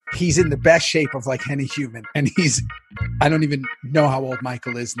he's in the best shape of like any human. And I don't even know how old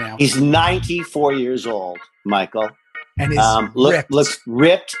Michael is now. He's 94 years old, Michael. And looks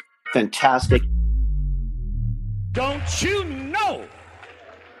ripped, fantastic. Don't you know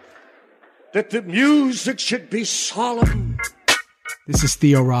that the music should be solemn? This is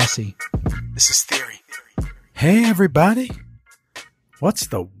Theo Rossi. This is Theory. Hey, everybody. What's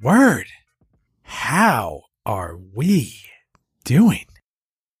the word? How are we doing?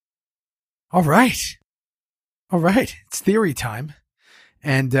 All right. It's Theory time.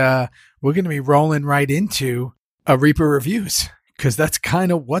 And we're going to be rolling right into a Reaper Reviews because that's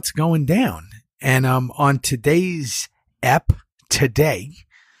kind of what's going down. And on today's today,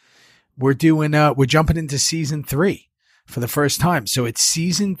 we're jumping into season 3 for the first time. So it's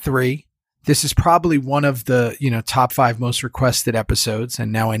season 3. This is probably one of the, top 5 most requested episodes.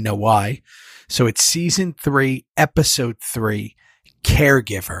 And now I know why. So it's season 3, episode 3,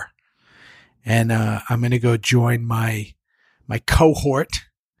 Caregiver. And I'm going to go join my cohort,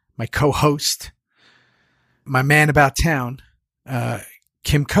 my co-host, my man about town,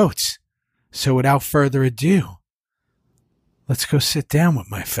 Kim Coates. So without further ado, let's go sit down with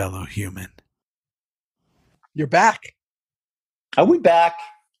my fellow human. You're back. Are we back?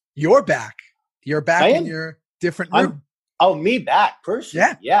 You're back. You're back in your different room. Me back personally.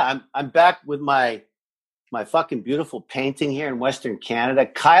 Yeah. I'm back with my fucking beautiful painting here in Western Canada.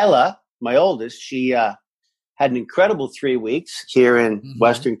 Kyla, my oldest, she had an incredible 3 weeks here in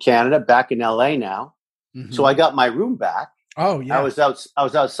Western Canada, back in LA now. Mm-hmm. So I got my room back. Oh yeah. I was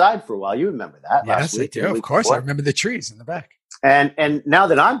outside for a while. You remember that? Yes, I do. Of course. Before. I remember the trees in the back. And now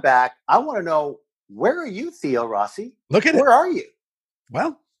that I'm back, I want to know, where are you, Theo Rossi? Where are you?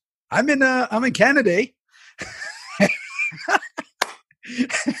 Well, I'm in Canada. I'm in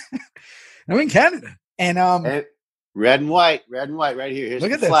Canada. And red and white right here. Here's look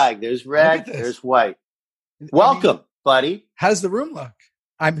the at this flag. There's red, there's white. Welcome, buddy. How does the room look?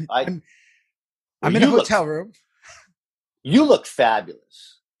 I'm in a hotel room. You look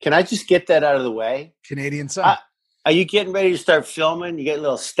fabulous. Can I just get that out of the way? Canadian sun. Are you getting ready to start filming? You get a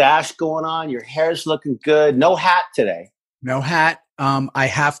little stash going on. Your hair's looking good. No hat today. No hat. I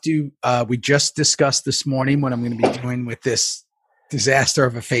have to. We just discussed this morning what I'm going to be doing with this disaster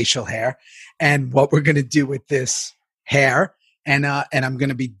of a facial hair, and what we're going to do with this hair, and I'm going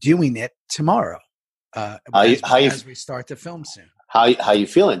to be doing it tomorrow. As we start to film soon. How you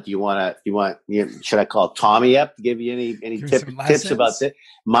feeling? Should I call Tommy up to give you any tips about this?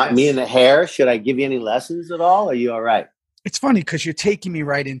 Me and the hair. Should I give you any lessons at all? Are you all right? It's funny because you're taking me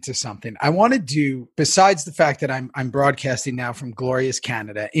right into something I want to do. Besides the fact that I'm broadcasting now from glorious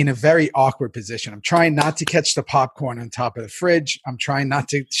Canada in a very awkward position. I'm trying not to catch the popcorn on top of the fridge. I'm trying not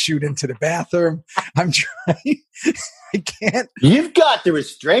to shoot into the bathroom. I'm trying. I can't. You've got the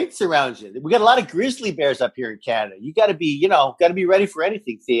restraints around you. We got a lot of grizzly bears up here in Canada. You got to be ready for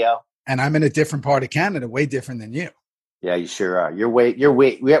anything, Theo. And I'm in a different part of Canada, way different than you. Yeah, you sure are. You're way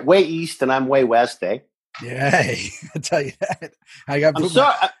east, and I'm way west, eh? Yeah, I tell you that.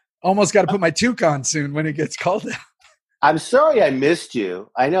 Almost got to put my toque on soon when it gets cold out. I'm sorry I missed you.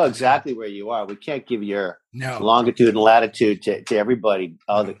 I know exactly where you are. We can't give your longitude and latitude to everybody,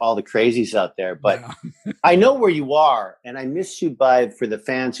 all the crazies out there. But I know where you are, and I missed you for the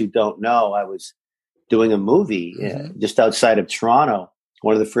fans who don't know, I was doing a movie just outside of Toronto,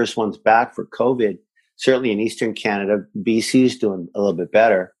 one of the first ones back for COVID, certainly in Eastern Canada. BC's doing a little bit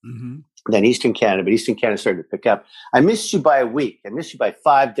better than Eastern Canada, but Eastern Canada started to pick up. I missed you by a week. I missed you by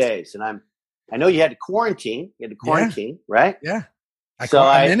 5 days, and I know you had to quarantine. Right? Yeah.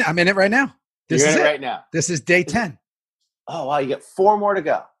 I'm in it right now. You're in it right now. This is day 10. Oh, wow. You got 4 more to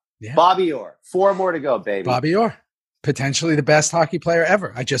go. Yeah. Bobby Orr. 4 more to go, baby. Bobby Orr. Potentially the best hockey player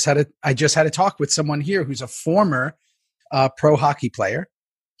ever. I just had a talk with someone here who's a former pro hockey player.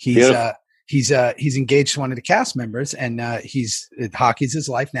 He's engaged to one of the cast members, and hockey's his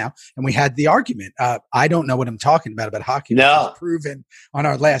life now. And we had the argument. I don't know what I'm talking about hockey. No, it was proven on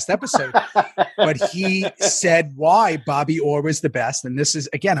our last episode. But he said why Bobby Orr was the best. And this is,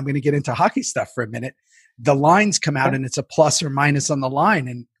 again, I'm going to get into hockey stuff for a minute. The lines come out, and it's a plus or minus on the line.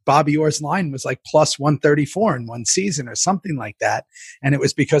 And Bobby Orr's line was like plus 134 in one season or something like that. And it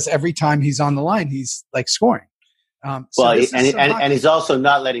was because every time he's on the line, he's like scoring. And he's also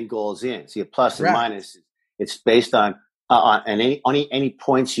not letting goals in. See, a plus and minus, it's based on any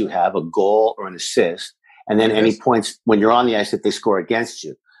points you have, a goal or an assist, and then any points when you're on the ice if they score against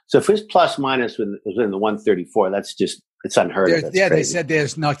you. So if his plus minus was in the 134, it's unheard of. They said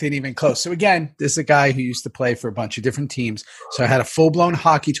there's nothing even close. So again, this is a guy who used to play for a bunch of different teams. So I had a full-blown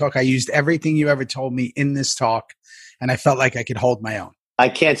hockey talk. I used everything you ever told me in this talk, and I felt like I could hold my own. I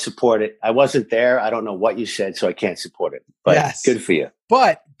can't support it. I wasn't there. I don't know what you said, so I can't support it. But good for you.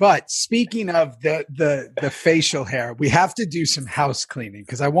 But speaking of the facial hair, we have to do some house cleaning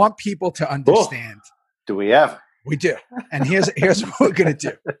because I want people to understand. Do we ever? We do. And here's what we're going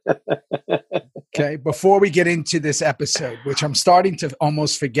to do. Okay. Before we get into this episode, which I'm starting to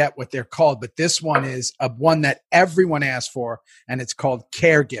almost forget what they're called, but this one is one that everyone asked for, and it's called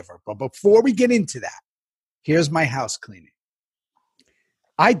Caregiver. But before we get into that, here's my house cleaning.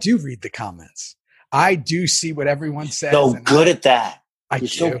 I do read the comments. I do see what everyone says. So good at that. You're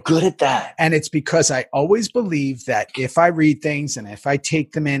so good at that. And it's because I always believe that if I read things and if I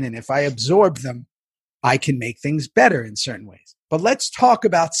take them in and if I absorb them, I can make things better in certain ways. But let's talk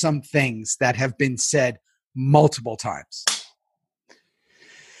about some things that have been said multiple times.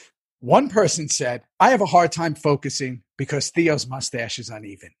 One person said, I have a hard time focusing because Theo's mustache is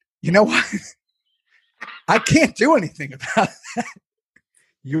uneven. You know what? I can't do anything about that.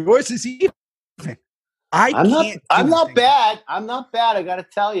 Yours is even. I'm not bad. I'm not bad. I got to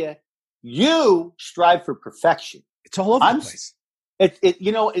tell you, you strive for perfection. It's all over the place.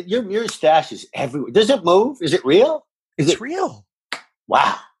 Your stash is everywhere. Does it move? Is it real? It's real.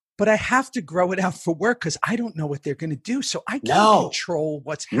 Wow. But I have to grow it out for work because I don't know what they're going to do. So I can't control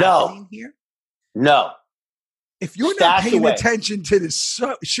what's happening here. No. If you're not paying attention to this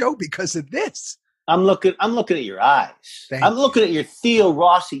show because of this. I'm looking at your eyes. I'm looking at your Theo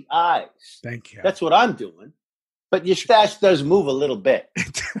Rossi eyes. Thank you. That's what I'm doing. But your stash does move a little bit.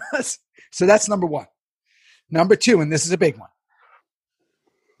 It does. So that's number one. Number two, and this is a big one.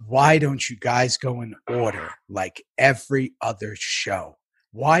 Why don't you guys go in order like every other show?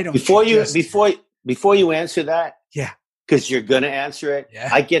 Why don't before you answer that? Yeah. Because you're gonna answer it. Yeah.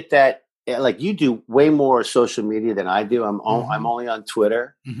 I get that. Like you do way more social media than I do. I'm only on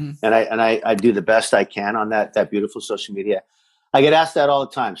Twitter, and I do the best I can on that beautiful social media. I get asked that all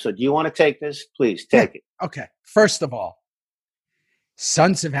the time. So do you want to take this? Please take it. Okay. First of all,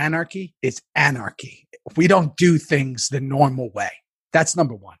 Sons of Anarchy is anarchy. We don't do things the normal way. That's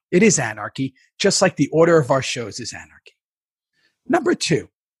number one. It is anarchy, just like the order of our shows is anarchy. Number two,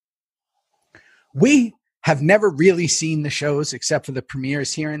 we have never really seen the shows except for the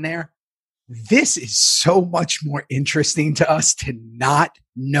premieres here and there. This is so much more interesting to us to not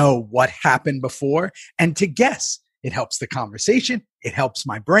know what happened before and to guess. It helps the conversation. It helps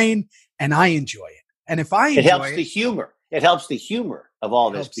my brain, and I enjoy it. And if I enjoy it, helps the humor. It helps the humor of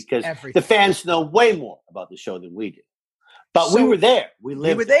all this because the fans know way more about the show than we do. But we were there. We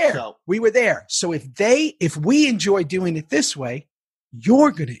were there. So if we enjoy doing it this way,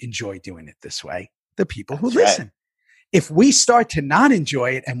 you're going to enjoy doing it this way. The people who listen. Right. If we start to not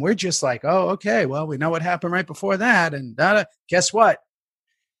enjoy it and we're just like, oh, okay, well, we know what happened right before that. And guess what?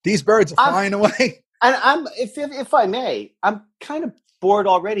 These birds are flying away. And if I may, I'm kind of bored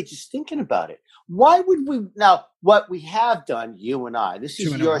already just thinking about it. Why would we now? What we have done, you and I. This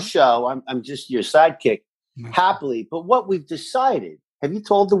is your show. I'm just your sidekick, happily. But what we've decided. Have you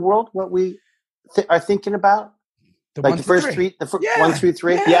told the world what we are thinking about? The first three. 1 through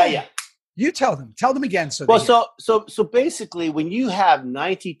 3. Yeah. You tell them. Tell them again. So basically, when you have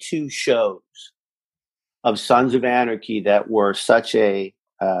 92 shows of Sons of Anarchy that were such a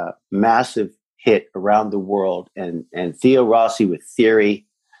massive hit around the world, and Theo Rossi with Theory,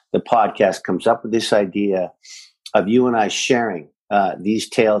 the podcast, comes up with this idea of you and I sharing these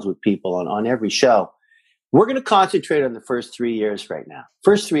tales with people on every show. We're going to concentrate on the first 3 years right now.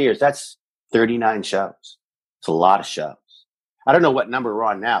 First 3 years, that's 39 shows. It's a lot of shows. I don't know what number we're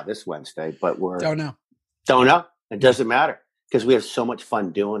on now this Wednesday, but Don't know. It doesn't matter because we have so much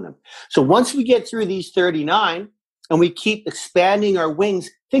fun doing them. So once we get through these 39 and we keep expanding our wings,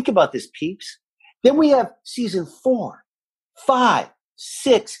 think about this, peeps. Then we have season 4, 5,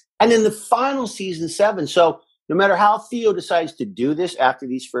 6, and then the final season 7. So no matter how Theo decides to do this after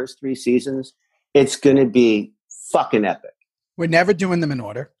these first 3 seasons, it's going to be fucking epic. We're never doing them in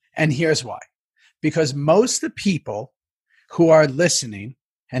order. And here's why. Because most of the people who are listening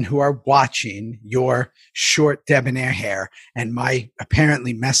and who are watching your short debonair hair and my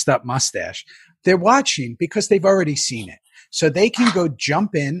apparently messed up mustache, they're watching because they've already seen it. So they can go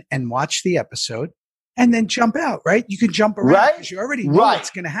jump in and watch the episode and then jump out, right? You can jump around because you already know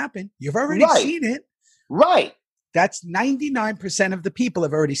what's going to happen. You've already seen it. Right. That's 99% of the people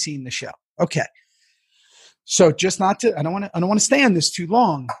have already seen the show. Okay. So just not to, I don't want to stay on this too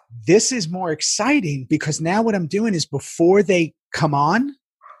long. This is more exciting because now what I'm doing is before they come on,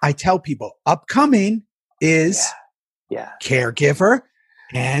 I tell people upcoming is Caregiver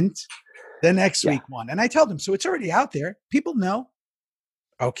and the next week one. And I tell them, so it's already out there. People know.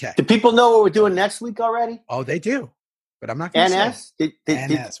 Okay. Do people know what we're doing next week already? Oh, they do. but I'm not going to say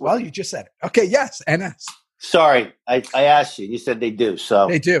NS. Well, you just said it. Okay, yes, NS. Sorry, I asked you. You said they do. So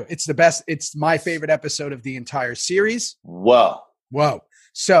they do. It's the best. It's my favorite episode of the entire series. Whoa.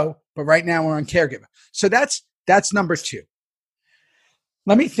 So, but right now we're on Caregiver. So that's number 2.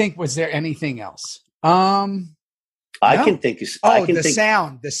 Let me think. Was there anything else? I can think.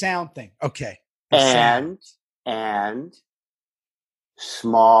 The sound thing. Okay. And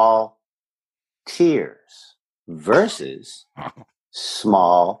small tears versus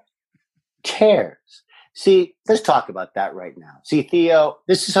small cares. See, let's talk about that right now. See, Theo,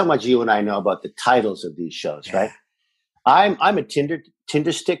 this is how much you and I know about the titles of these shows, right? I'm a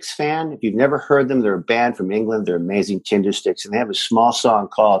Tindersticks fan. If you've never heard them, they're a band from England. They're amazing, Tindersticks, and they have a small song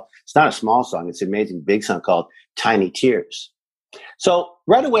called, it's not a small song, it's an amazing big song called Tiny Tears. So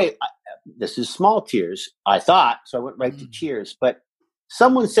right away, this is small tears, I thought, so I went right to tears. But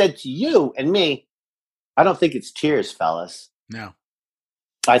someone said to you and me, I don't think it's tears, fellas. No.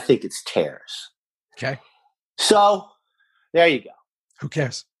 I think it's tears. Okay. So there you go. Who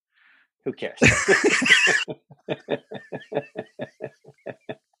cares? Who cares?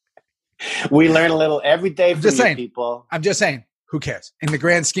 We learn a little every day from you people. I'm just saying, who cares? In the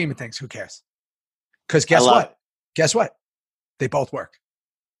grand scheme of things, who cares? Because guess what? Guess what? They both work.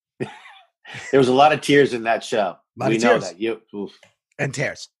 There was a lot of tears in that show. We know that. And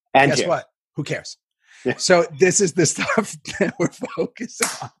tears. And guess tears. What? Who cares? Yeah. So this is the stuff that we're focused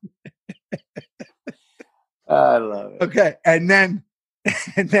on. I love it. Okay. And then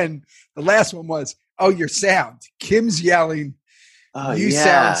the last one was, your sound. Kim's yelling. You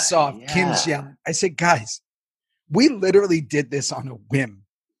sound soft. Yeah. Kim's yelling. I said, guys, we literally did this on a whim.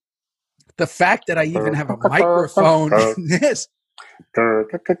 The fact that I even have a microphone in this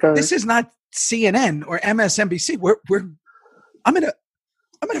is not CNN or MSNBC. I'm in a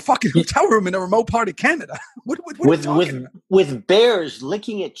fucking hotel room in a remote part of Canada. What are we talking about? With bears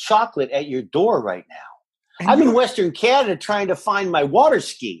licking at chocolate at your door right now. And I'm in Western Canada trying to find my water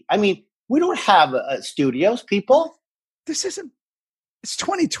ski. I mean, we don't have studios, people. It's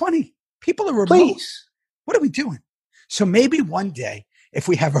 2020. People are remote. Please. What are we doing? So maybe one day, if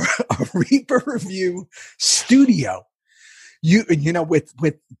we have a Reaper Review studio, you know, with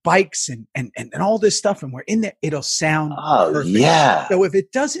bikes and all this stuff, and we're in there, it'll sound perfect. Yeah. So if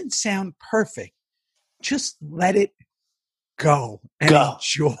it doesn't sound perfect, just let it go and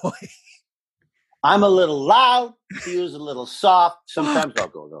enjoy. I'm a little loud. Theo's a little soft. Sometimes I'll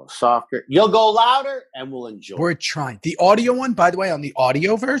go a little softer. You'll go louder, and we'll enjoy. We're trying. The audio one, by the way, on the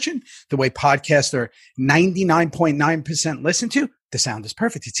audio version, the way podcasts are 99.9% listened to, the sound is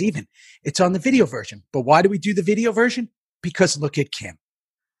perfect. It's even. It's on the video version. But why do we do the video version? Because look at Kim.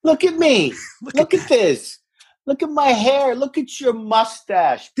 Look at me. Look at this. Look at my hair. Look at your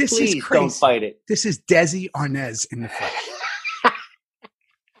mustache. This Please is crazy. Don't fight it. This is Desi Arnaz in the flesh.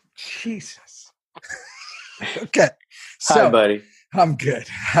 Jesus. Okay. So, hi, buddy. I'm good.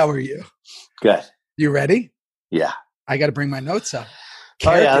 How are you? Good. You ready? Yeah. I got to bring my notes up.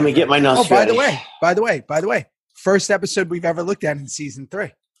 Oh, yeah. Let me get my notes ready. By the way, first episode we've ever looked at in season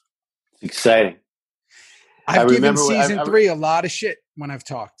 3. Exciting. I've given season 3 a lot of shit when I've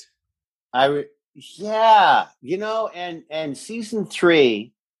talked. Yeah. You know, and season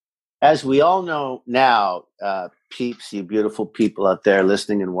 3, as we all know now, peeps, you beautiful people out there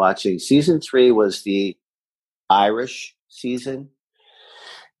listening and watching, season 3 was the Irish season.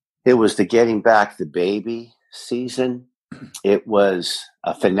 It was the getting back the baby season. It was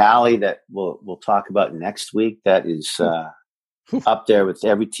a finale that we'll talk about next week. That is up there with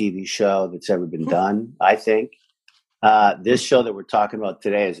every TV show that's ever been done, I think. This show that we're talking about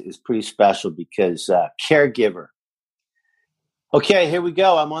today is pretty special because Caregiver. Okay, here we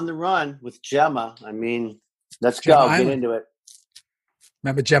go. I'm on the run with Gemma. I mean, let's go. Get into it.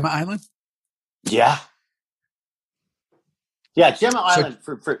 Remember Gemma Island? Yeah. Yeah, Gemma Island,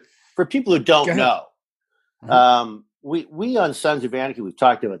 for people who don't know, we on Sons of Anarchy, we've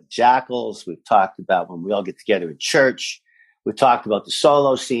talked about the Jackals. We've talked about when we all get together in church. We've talked about the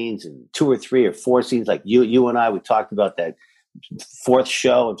solo scenes and 2 or 3 or 4 scenes like you and I. We talked about that 4th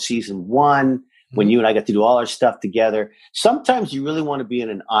show of season 1 when you and I got to do all our stuff together. Sometimes you really want to be in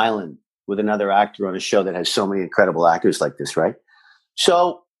an island with another actor on a show that has so many incredible actors like this, right?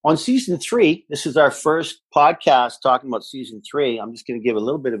 So on season 3, this is our first podcast talking about season 3. I'm just going to give a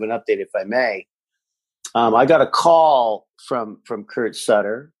little bit of an update, if I may. I got a call from Kurt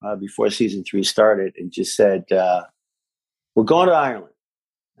Sutter before season 3 started and just said, we're going to Ireland.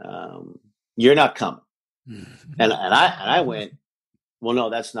 You're not coming. And I went, well, no,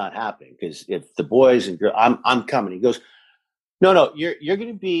 that's not happening because if the boys and girls, I'm coming. He goes, no, you're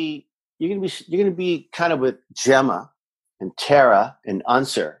going to be kind of with Gemma and Tara and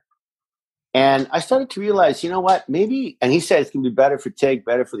Unser. And I started to realize, you know what, maybe, and he said it's going to be better for Tig,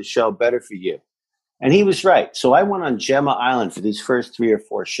 better for the show, better for you. And he was right. So I went on Gemma Island for these first 3 or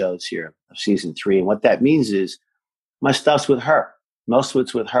 4 shows here of season 3. And what that means is my stuff's with her. Most of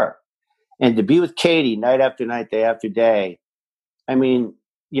it's with her. And to be with Katie night after night, day after day, I mean,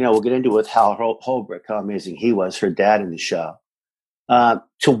 we'll get into it with Hal Holbrook, how amazing he was, her dad in the show.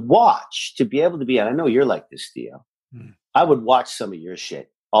 To watch, to be able to be, and I know you're like this, Theo. I would watch some of your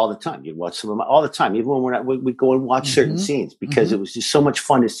shit all the time. You'd watch some of them all the time, even when we go and watch certain scenes, because it was just so much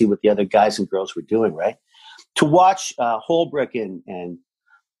fun to see what the other guys and girls were doing, right? To watch Holbrook and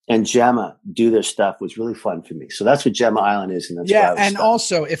Gemma do their stuff was really fun for me. So that's what Gemma Island is. And that's and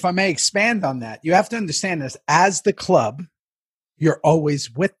also, if I may expand on that, you have to understand this. As the club, you're always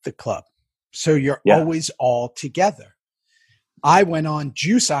with the club. So you're always all together. I went on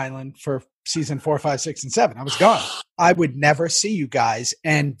Juice Island for season 4, 5, 6, and 7. I was gone. I would never see you guys.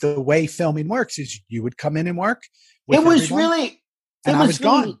 And the way filming works is you would come in and work. It was really, and I was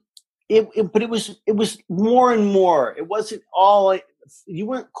gone. But it was more and more. It wasn't all, you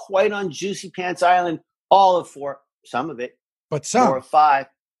weren't quite on Juicy Pants Island, all of 4, some of it, but some 4 or 5,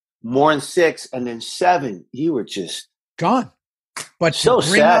 more than 6, and then 7. You were just gone. But so to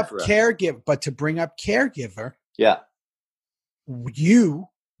bring sad up caregiver, you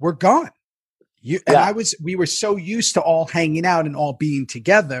were gone. We were so used to all hanging out and all being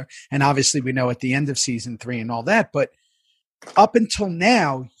together. And obviously we know at the end of season 3 and all that, but up until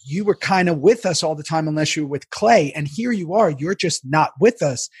now, you were kind of with us all the time, unless you were with Clay. And here you are, you're just not with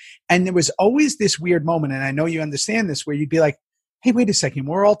us. And there was always this weird moment. And I know you understand this, where you'd be like, hey, wait a second.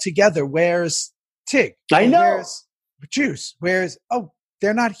 We're all together. Where's Tig? I know. Where's Juice?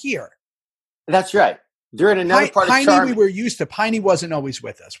 They're not here. That's right. They're in another part of Piney, Charming. we were used to. Piney wasn't always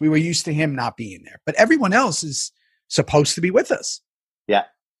with us. We were used to him not being there. But everyone else is supposed to be with us. Yeah.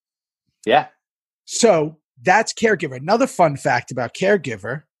 Yeah. So that's Caregiver. Another fun fact about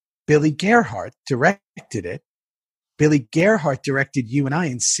Caregiver, Billy Gerhardt directed it. Billy Gerhardt directed you and I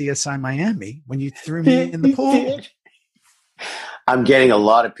in CSI Miami when you threw me in the pool. I'm getting a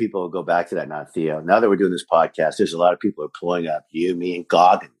lot of people who go back to that now, Theo. Now that we're doing this podcast, there's a lot of people who are pulling up you, me, and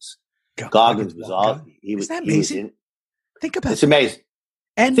Goggins. Goggins was all. Isn't that amazing? Think about it. It's amazing.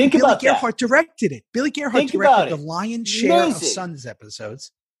 And Think Billy about Gerhardt that. directed it. Billy Gerhardt directed the lion's share of Sons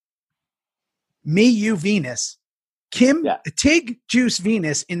episodes. Me, you, Venus. Kim, Tig, Juice,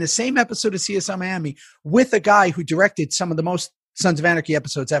 Venus in the same episode of CSI Miami with a guy who directed some of the most Sons of Anarchy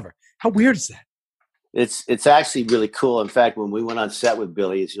episodes ever. How weird is that? It's actually really cool. In fact, when we went on set with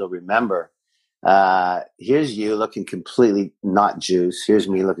Billy, as you'll remember, here's you looking completely not Juice. Here's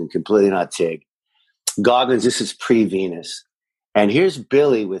me looking completely not Tig. Goggins, this is pre-Venus. And here's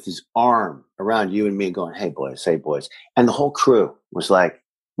Billy with his arm around you and me going, hey, boys, hey, boys. And the whole crew was like,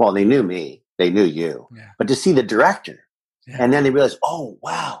 well, they knew me. They knew you. Yeah. But to see the director, and then they realized, oh,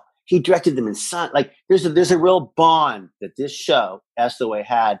 wow, he directed them in Sun. Like, there's a real bond that this show, SOA,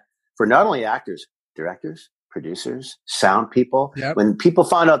 had for not only actors, directors, producers, sound people. Yep. When people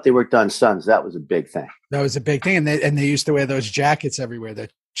found out they worked on Sons, that was a big thing. That was a big thing. And they used to wear those jackets everywhere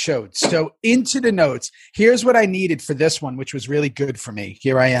that showed. So into the notes, here's what I needed for this one, which was really good for me.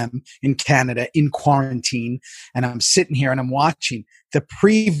 Here I am in Canada in quarantine, and I'm sitting here and I'm watching. The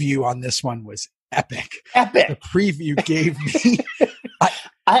preview on this one was epic. Epic. The preview gave me.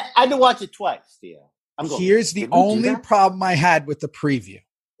 I had to watch it twice, Theo. Here's the only problem I had with the preview.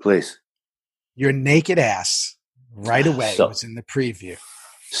 Please. Your naked ass right away was in the preview.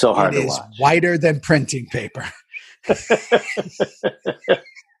 So hard to watch. It is whiter than printing paper.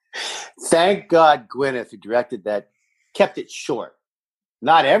 Thank God Gwyneth, who directed that, kept it short.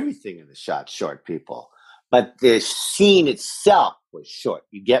 Not everything in the shot short, people, but the scene itself was short.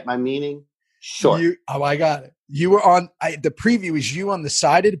 You get my meaning? Short. I got it. You were on the preview is you on the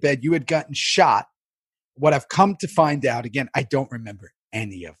side of the bed. You had gotten shot. What I've come to find out, again, I don't remember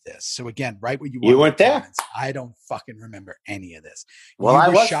any of this. So again, right where you weren't there. I don't fucking remember any of this. Well, I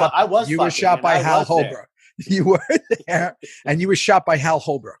was. You were shot by Hal Holbrook. You were there, and you were shot by Hal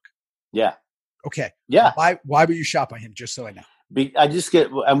Holbrook. Yeah. Okay. Yeah. Why were you shot by him? Just so I know. I just get,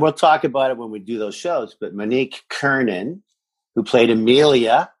 and we'll talk about it when we do those shows. But Monique Kernan, who played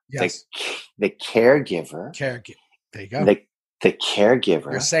Amelia, yes, the caregiver. There you go. The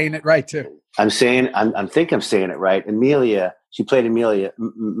caregiver. You're saying it right too. I think I'm saying it right. Amelia. She played Amelia.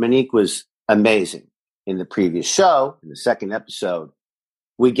 Monique was amazing in the previous show. In the second episode,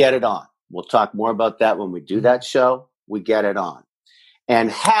 we get it on. We'll talk more about that when we do that show. We get it on. And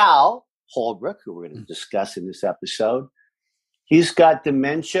Hal Holbrook, who we're going to discuss in this episode, he's got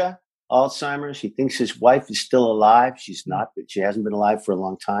dementia, Alzheimer's. He thinks his wife is still alive. She's not, but she hasn't been alive for a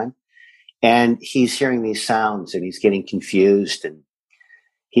long time. And he's hearing these sounds and he's getting confused, and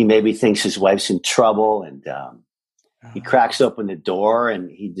he maybe thinks his wife's in trouble, and he cracks open the door and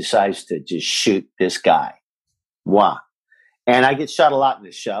he decides to just shoot this guy. Wow. And I get shot a lot in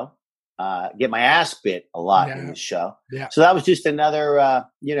this show. Get my ass bit a lot in this show. Yeah. So that was just another,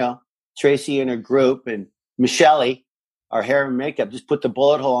 Tracy and her group, and Michelle, our hair and makeup, just put the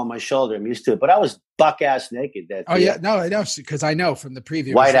bullet hole on my shoulder. I'm used to it. But I was buck ass naked. No, I know, because I know from the preview.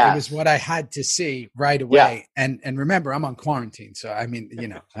 It was what I had to see right away. Yeah. And remember, I'm on quarantine. So, I mean,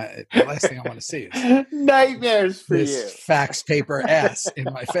 the last thing I want to see is nightmares for this fax paper ass in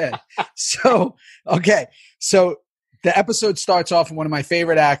my bed. So, okay. So the episode starts off with one of my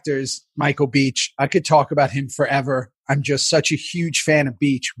favorite actors, Michael Beach. I could talk about him forever. I'm just such a huge fan of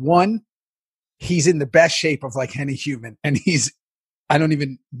Beach. One, he's in the best shape of like any human. And I don't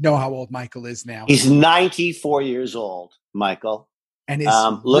even know how old Michael is now. He's 94 years old, Michael. And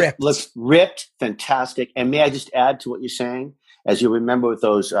looks ripped, fantastic. And may I just add to what you're saying? As you remember with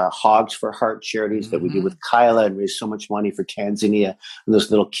those Hogs for Heart charities that we did with Kyla and raised so much money for Tanzania and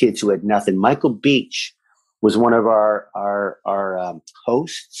those little kids who had nothing. Michael Beach was one of our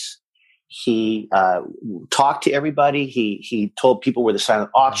hosts. He talked to everybody. He told people where the silent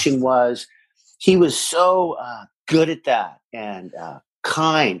auction was. He was so good at that and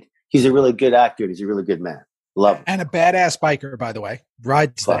kind. He's a really good actor, and he's a really good man. Love him. And a badass biker, by the way.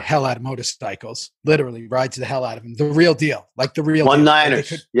 Rides the hell out of motorcycles. Literally rides the hell out of them. The real deal. Like the real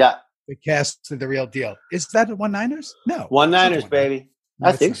One-Niners. The cast of the real deal. Is that a One-Niners? No. One-Niners, baby. No,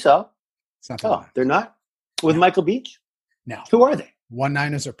 I think so. It's not the they're not? With Michael Beach? No. Who are they?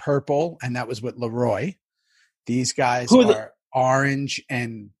 One-Niners are purple, and that was with Leroy. These guys are orange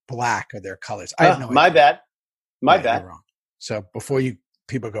and black are their colors. I have no idea. My bad. My bad. Wrong. So before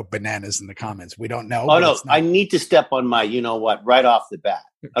people go bananas in the comments, we don't know. Oh, no. I need to step on my you know what right off the bat.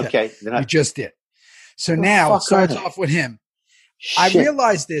 Okay. You just did. So now it starts off with him. Shit. I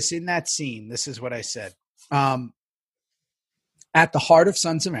realized this in that scene. This is what I said. At the heart of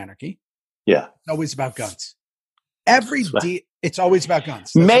Sons of Anarchy, it's always about guns. It's always about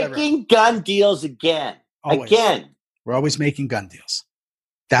guns. That's making gun deals again. Always. Again. We're always making gun deals.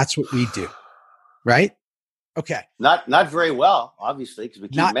 That's what we do. Right? Okay. Not very well, obviously, because we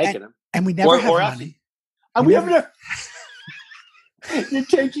keep making them. And we never have money. And we never You're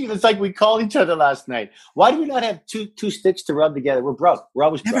taking it's like we called each other last night. Why do we not have two sticks to rub together? We're broke. We're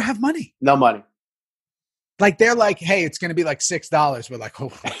always broke. Never have money. No money. Like they're like, hey, it's going to be like $6. We're like,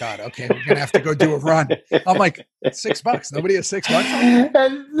 oh my God, okay, we're going to have to go do a run. I'm like, $6. Nobody has $6.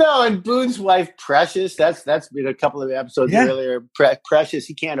 And Boone's wife, Precious, that's been a couple of episodes earlier. Precious,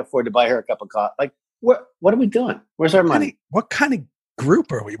 he can't afford to buy her a cup of coffee. Like, what are we doing? Where's our money? What kind of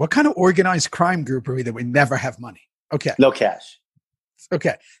group are we? What kind of organized crime group are we that we never have money? Okay. No cash.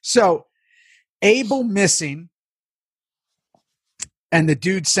 Okay. So Abel missing. And the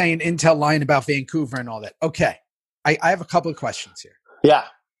dude saying intel lying about Vancouver and all that. Okay. I have a couple of questions here. Yeah.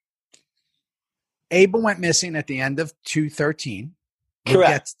 Abel went missing at the end of 213.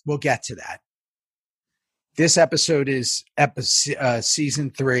 Correct. We'll get to that. This episode is season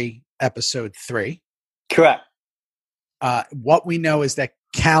 3, episode 3. Correct. What we know is that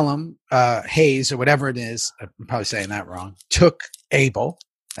Callum Hayes, or whatever it is, I'm probably saying that wrong, took Abel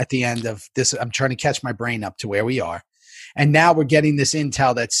at the end of this. I'm trying to catch my brain up to where we are. And now we're getting this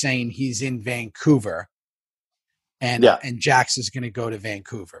intel that's saying he's in Vancouver and Jax is going to go to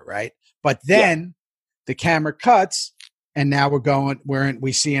Vancouver. Right. But then the camera cuts and now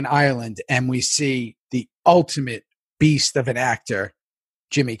we see in Ireland and we see the ultimate beast of an actor,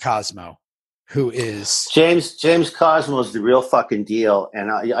 Jimmy Cosmo, who is James Cosmo is the real fucking deal. And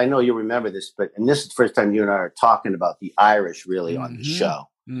I know you remember this, and this is the first time you and I are talking about the Irish really on the show.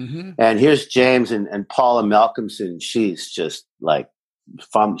 Mm-hmm. And here's James and Paula Malcolmson. She's just like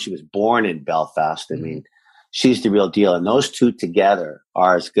she was born in Belfast. I mean, she's the real deal. And those two together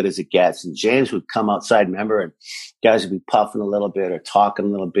are as good as it gets. And James would come outside, remember, and guys would be puffing a little bit or talking a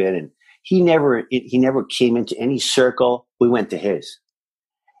little bit. And he never came into any circle. We went to his.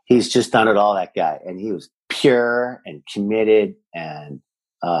 He's just done it all, that guy. And he was pure and committed and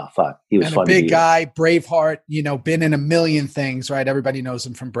he was fun. A big guy, Braveheart, been in a million things, right? Everybody knows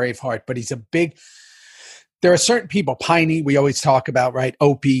him from Braveheart, but he's there are certain people, Piney, we always talk about, right?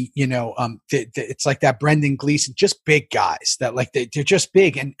 Opie, it's like that Brendan Gleeson, just big guys that like, they're just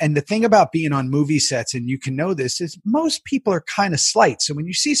big. And the thing about being on movie sets, and you can know this, is most people are kind of slight. So when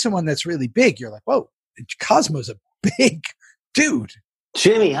you see someone that's really big, you're like, whoa, Cosmo's a big dude.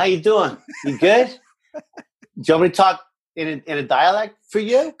 Jimmy, how you doing? You good? Do you want me to talk in a dialect for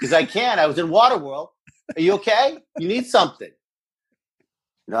you? Because I can. I was in Waterworld. Are you okay? You need something.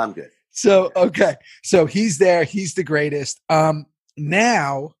 No, I'm good. So, okay. So he's there. He's the greatest.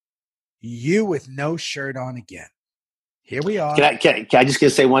 Now you with no shirt on again. Here we are. Can I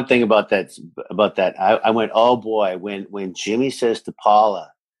just say one thing about that? I went, oh boy, when Jimmy says to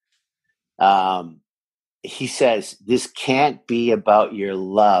Paula, he says, this can't be about your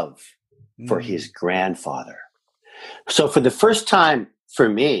love for his grandfather. So for the first time for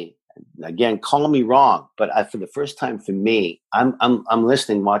me, again, call me wrong, but for the first time for me, I'm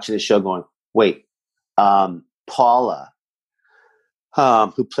listening, watching the show going, wait, Paula,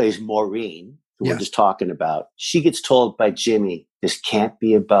 who plays Maureen, who we're just talking about, she gets told by Jimmy, this can't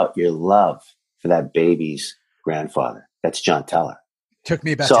be about your love for that baby's grandfather. That's John Teller. Took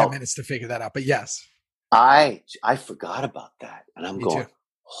me about 10 minutes to figure that out, but yes. I forgot about that. And I'm going,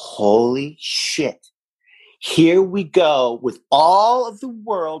 holy shit. Here we go with all of the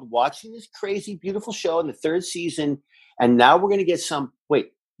world watching this crazy, beautiful show in the third season. And now we're going to get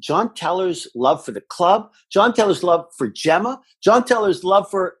John Teller's love for the club, John Teller's love for Gemma, John Teller's love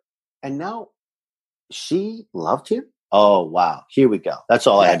for, and now she loved him. Oh, wow. Here we go. That's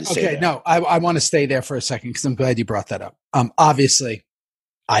all I had to say. Okay. No, I want to stay there for a second because I'm glad you brought that up. Obviously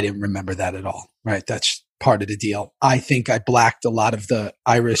I didn't remember that at all, right? That's part of the deal. I think I blacked a lot of the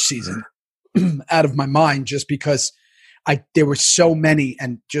Irish season out of my mind just because there were so many,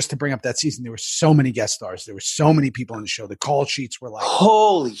 and just to bring up that season, there were so many guest stars. There were so many people on the show. The call sheets were like,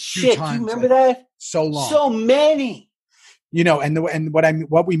 holy shit. Do you remember that? So long. So many. You know, and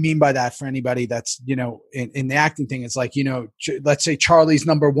what we mean by that for anybody that's, you know, in the acting thing, it's like, you know, let's say Charlie's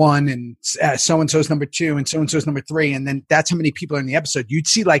number 1 and so-and-so's number 2 and so-and-so's number 3. And then that's how many people are in the episode. You'd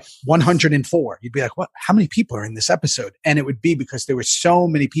see like 104. You'd be like, what, how many people are in this episode? And it would be because there were so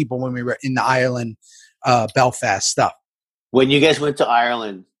many people when we were in the Ireland, Belfast stuff. When you guys went to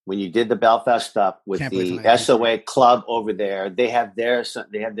Ireland, when you did the Belfast stuff with the SOA club over there, they have their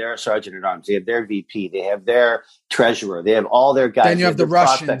sergeant at arms, they have their VP, they have their treasurer, they have all their guys. Then you have the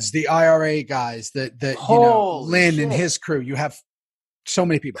Russians, the IRA guys, the you know, Lynn and his crew. You have so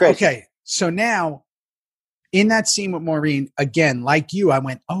many people. Crazy. Okay, so now in that scene with Maureen, again, like you, I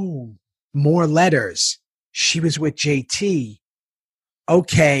went, oh, more letters. She was with JT.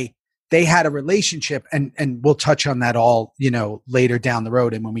 Okay. They had a relationship, and we'll touch on that all, you know, later down the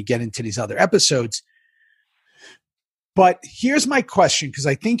road and when we get into these other episodes. But here's my question, because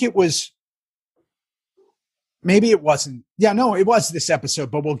I think it was, maybe it wasn't. Yeah, no, it was this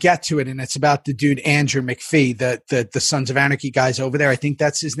episode, but we'll get to it. And it's about the dude, Andrew McPhee, the Sons of Anarchy guys over there. I think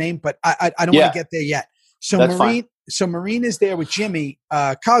that's his name, but I don't want to get there yet. So Maureen is there with Jimmy,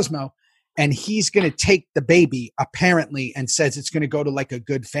 Cosmo. And he's going to take the baby, apparently, and says it's going to go to like a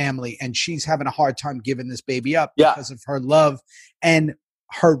good family. And she's having a hard time giving this baby up because of her love and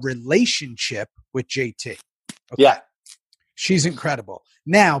her relationship with JT. Okay. Yeah. She's incredible.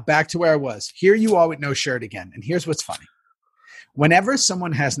 Now, back to where I was. Here you are with no shirt again. And here's what's funny. Whenever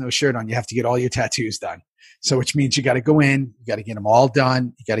someone has no shirt on, you have to get all your tattoos done. So which means you got to go in, you got to get them all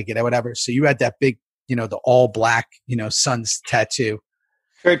done. You got to get whatever. So you had that big, you know, the all black, you know, Suns tattoo.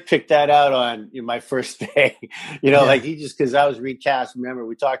 Kurt picked that out on my first day, like he just, cause I was recast. Remember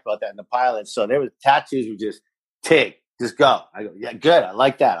we talked about that in the pilot. So there was tattoos were just just go. I go, yeah, good. I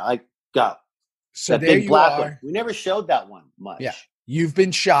like that. I like go. So that there big you black are. one. We never showed that one much. Yeah. You've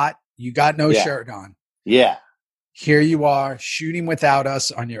been shot. You got no shirt on. Yeah. Here you are shooting without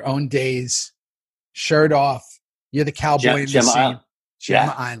us on your own days, shirt off. You're the cowboy in the scene.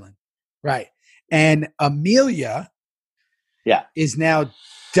 Gemma Island. Right. And Amelia is now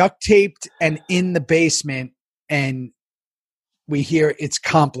duct taped and in the basement, and we hear it's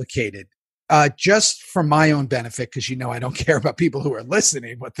complicated. Just for my own benefit, because you know I don't care about people who are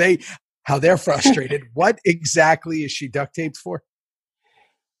listening, how they're frustrated. What exactly is she duct taped for?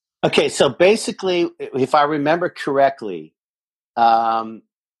 Okay, so basically, if I remember correctly, there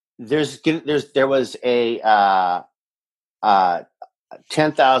was a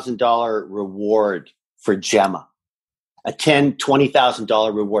 $10,000 reward for Gemma. A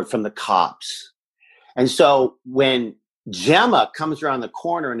 $20,000 reward from the cops. And so when Gemma comes around the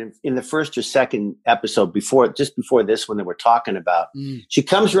corner, and in the first or second episode just before this one that we're talking about, she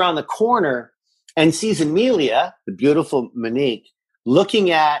comes around the corner and sees Amelia, the beautiful Monique, looking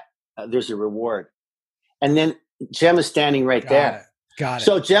at, there's a reward. And then Gemma's standing right there. Got it.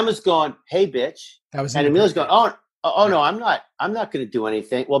 So Gemma's going, hey, bitch. And Amelia's going, oh no, I'm not going to do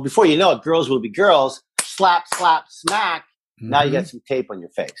anything. Well, before you know it, girls will be girls. Slap, slap, smack. Now you got some tape on your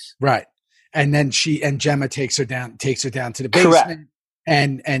face. Right. And then Gemma takes her down to the basement. Correct.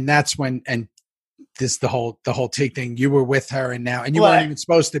 And that's when, and the whole Tig thing. You were with her, and you Well, weren't even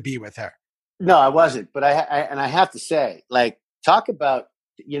supposed to be with her. No, I wasn't. But I have to say, like, talk about,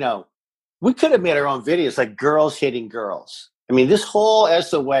 we could have made our own videos, like girls hitting girls. I mean, this whole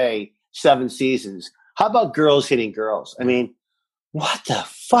SOA 7 seasons. How about girls hitting girls? I mean, what the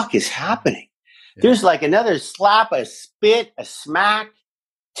fuck is happening? Yeah. There's like another slap, a spit, a smack.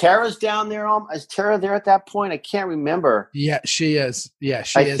 Tara's down there. Is Tara there at that point? I can't remember. Yeah, she is. Yeah,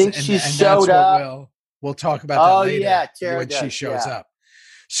 she is. I think she showed up. We'll talk about that later. Yeah, Tara when she shows up.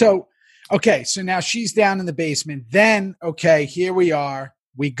 So, okay, so now she's down in the basement. Then, okay, here we are.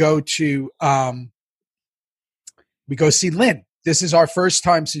 We go to see Lynn. This is our first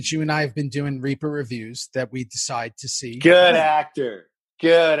time since you and I have been doing Reaper reviews that we decide to see. Good actor.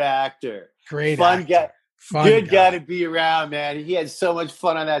 Great fun actor. Guy. Good guy to be around, man. He had so much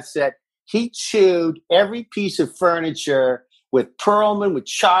fun on that set. He chewed every piece of furniture with Perlman, with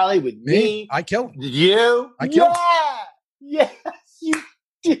Charlie, with me. I killed him. You? I killed him. Yes, you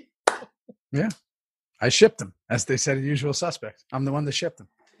did. Yeah. I shipped him, as they said in Usual Suspects. I'm the one that shipped him.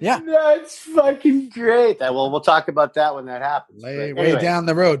 Yeah. That's fucking great. Well, we'll talk about that when that happens. Way down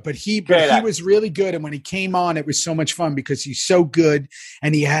the road. But he was really good. And when he came on, it was so much fun because he's so good.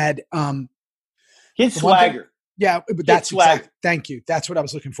 And he had his swagger. Yeah, but that's swagger. Thank you. That's what I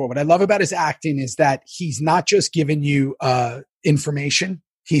was looking for. What I love about his acting is that he's not just giving you information.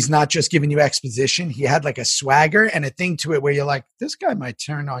 He's not just giving you exposition. He had like a swagger and a thing to it where you're like, this guy might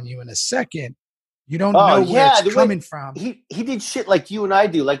turn on you in a second. You don't know where it's coming from. He did shit like you and I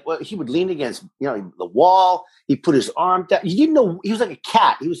do. Like he would lean against the wall. He put his arm down. You didn't know he was like a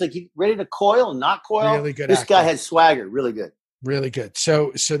cat. He was like ready to coil and not coil. Really good. This guy had swagger. Really good. Really good.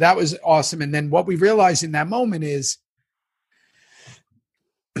 So that was awesome. And then what we realized in that moment is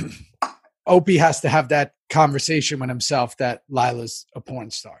Opie has to have that conversation with himself that Lila's a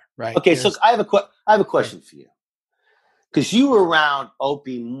porn star, right? Okay, so I have a question for you. Because you were around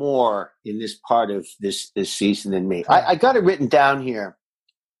Opie more in this part of this season than me. I got it written down here.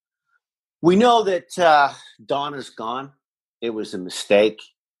 We know that Donna's gone. It was a mistake.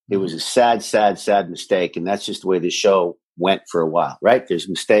 It was a sad, sad, sad mistake. And that's just the way the show went for a while, right? There's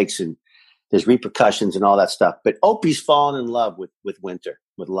mistakes and there's repercussions and all that stuff. But Opie's fallen in love with Winter,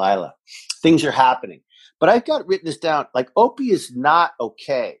 with Lila. Things are happening. But I've got written this down. Like, Opie is not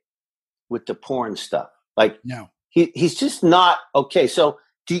okay with the porn stuff. Like, no. He's just not okay. So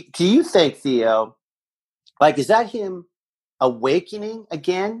do you think, Theo, like, is that him awakening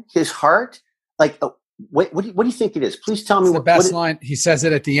again, his heart? Like, what do you think it is? Please tell me. It's the best line. He says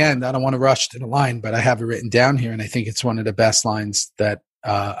it at the end. I don't want to rush to the line, but I have it written down here, and I think it's one of the best lines that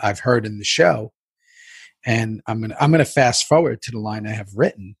I've heard in the show. And I'm gonna fast forward to the line I have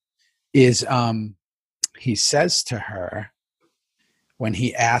written. Is he says to her, when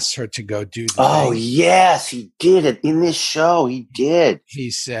he asks her to go do the thing, yes, he did it in this show. He did. He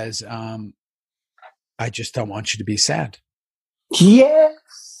says, I just don't want you to be sad.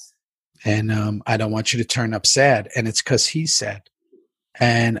 Yes. And I don't want you to turn up sad. And it's because he's sad.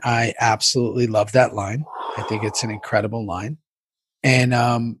 And I absolutely love that line. I think it's an incredible line.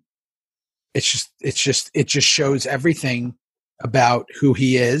 And it just shows everything about who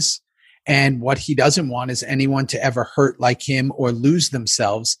he is. And what he doesn't want is anyone to ever hurt like him or lose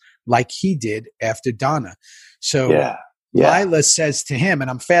themselves like he did after Donna. So Lila says to him,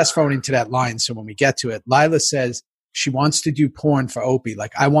 and I'm fast forwarding to that line, so when we get to it, Lila says she wants to do porn for Opie.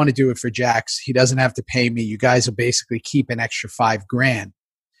 Like, I want to do it for Jax. He doesn't have to pay me. You guys will basically keep an extra $5,000.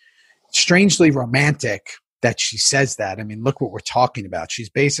 Strangely romantic that she says that. I mean, look what we're talking about. She's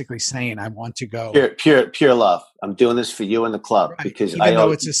basically saying, I want to go. Pure love. I'm doing this for you and the club. Right. Because even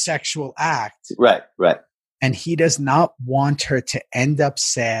though it's a sexual act. Right. And he does not want her to end up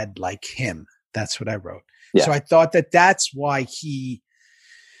sad like him. That's what I wrote. Yeah. So I thought that's why he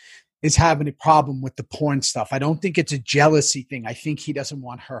is having a problem with the porn stuff. I don't think it's a jealousy thing. I think he doesn't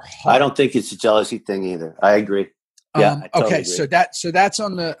want her heart. I don't think it's a jealousy thing either. I agree. Yeah. Okay. Agree. So that's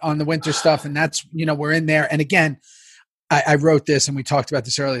on the Winter stuff. And that's, we're in there. And again, I wrote this and we talked about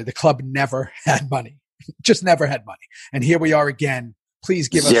this earlier. The club never had money, just never had money. And here we are again. Please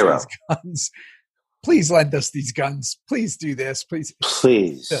give us these guns. Please lend us these guns. Please do this. Please.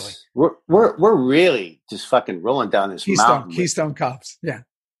 Silly. We're really just fucking rolling down this mountain. Keystone Cops. Yeah.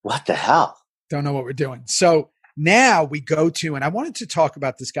 What the hell? Don't know what we're doing. So now we go to, and I wanted to talk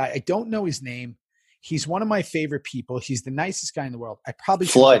about this guy. I don't know his name. He's one of my favorite people. He's the nicest guy in the world. I probably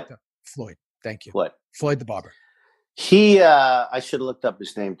should Floyd. Floyd. Thank you. Floyd the barber. I should have looked up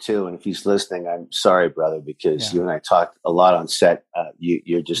his name too. And if he's listening, I'm sorry, brother, because you and I talked a lot on set.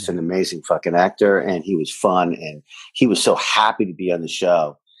 You're just an amazing fucking actor, and he was fun, and he was so happy to be on the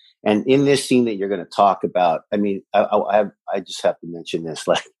show. And in this scene that you're going to talk about, I mean, I just have to mention this.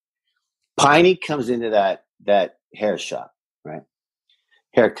 Like, Piney comes into that hair shop, right?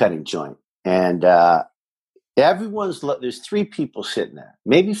 Hair cutting joint. And there's 3 people sitting there,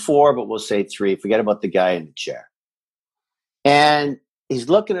 maybe 4, but we'll say 3. Forget about the guy in the chair. And he's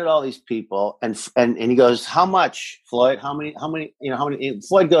looking at all these people, and he goes, "How much, Floyd? How many? And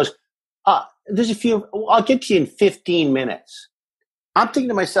Floyd goes, there's a few. I'll get to you in 15 minutes. I'm thinking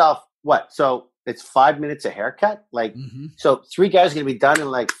to myself, what? So it's 5 minutes a haircut? Like, so 3 guys are going to be done in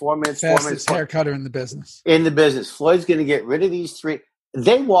like 4 minutes. Fastest haircutter in the business. Floyd's going to get rid of these 3.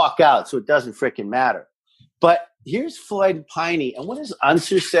 They walk out, so it doesn't freaking matter. But here's Floyd and Piney. And what does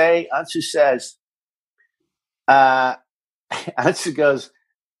Unser say? Unser says, Unser goes,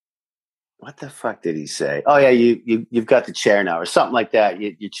 what the fuck did he say? Oh, yeah, you've got the chair now, or something like that.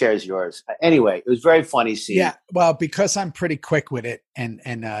 Your chair's yours. Anyway, it was very funny scene. Yeah, well, because I'm pretty quick with it, and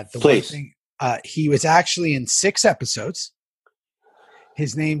the Please. one thing, he was actually in 6 episodes.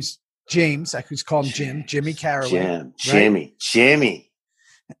 His name's James. I could call him Jimmy Caraway. Jimmy.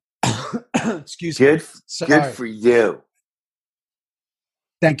 Excuse me. Good for you.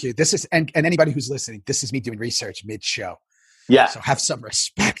 Thank you. This is and anybody who's listening, this is me doing research mid-show. Yeah. So have some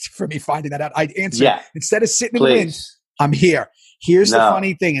respect for me finding that out. I'd answer instead of sitting in the wind. I'm here. Here's the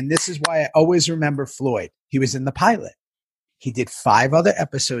funny thing, and this is why I always remember Floyd. He was in the pilot. He did 5 other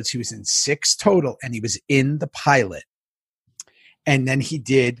episodes. He was in 6 total, and he was in the pilot. And then he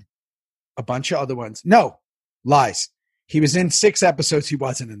did a bunch of other ones. No, lies. He was in 6 episodes. He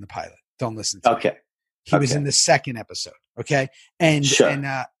wasn't in the pilot. Don't listen to me. Okay. He was in the 2nd episode. Okay. And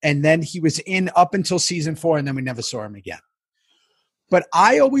then he was in up until season 4, and then we never saw him again. But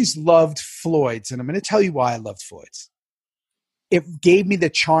I always loved Floyd's, and I'm going to tell you why I loved Floyd's. It gave me the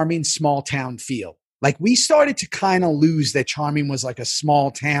Charming small town feel. Like, we started to kind of lose that Charming was like a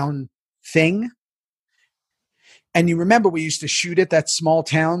small town thing. And you remember we used to shoot at that small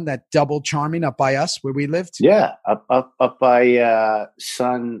town, that double Charming up by us where we lived? Yeah, up by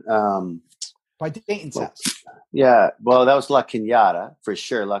by Dayton's house. Yeah, well, that was La Cañada, for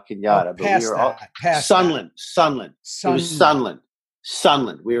sure, La Cañada. But we were Sunland. It was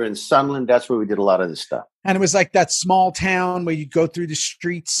Sunland. We were in Sunland. That's where we did a lot of this stuff. And it was like that small town where you go through the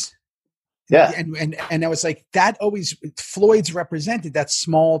streets. Yeah. And I was like, that always, Floyd's represented that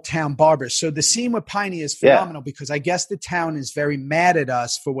small town barber. So the scene with Piney is phenomenal because I guess the town is very mad at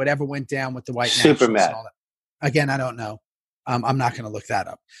us for whatever went down with the white Super mad. And all that. Again, I don't know. I'm not going to look that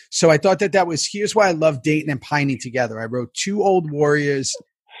up. So I thought that was, here's why I love Dayton and Piney together. I wrote 2 old warriors,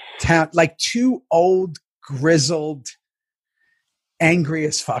 like 2 old, grizzled, angry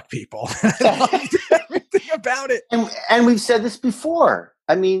as fuck people. I loved everything about it. And we've said this before.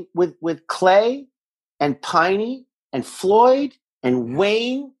 I mean, with Clay and Piney and Floyd and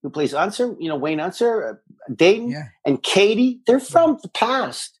Wayne, who plays Unser, Wayne Unser, Dayton, and Katie, they're from the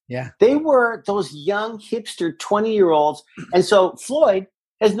past. Yeah. They were those young hipster 20-year-olds. And so Floyd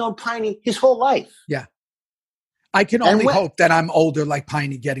has known Piney his whole life. Yeah. I can only hope that I'm older like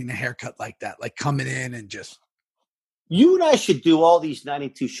Piney, getting a haircut like that, like coming in and just. You and I should do all these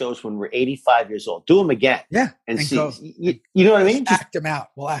 92 shows when we're 85 years old. Do them again. Yeah. And see. You know what I mean? Just act them out.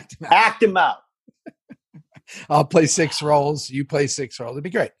 We'll act them out. Act them out. I'll play 6 roles. You play 6 roles. It'd be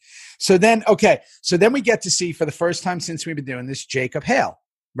great. So then we get to see for the first time since we've been doing this, Jacob Hale,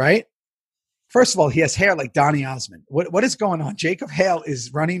 right? First of all, he has hair like Donny Osmond. What is going on? Jacob Hale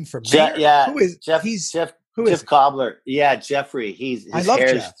is running for mayor. Who is Jeff Cobbler? Yeah, Jeffrey. I love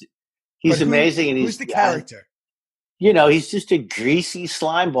Jeff. He's amazing. And who's the character? He's just a greasy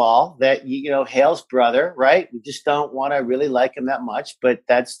slime ball that, Hale's brother, right? We just don't want to really like him that much, but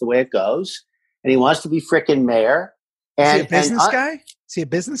that's the way it goes. And he wants to be frickin' mayor. Is he a business guy? Is he a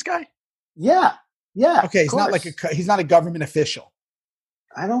business guy? Yeah. Yeah. Okay. He's not he's not a government official.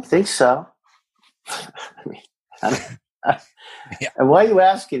 I don't think so. And why are you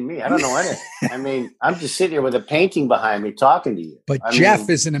asking me? I don't know anything. I mean, I'm just sitting here with a painting behind me talking to you. But Jeff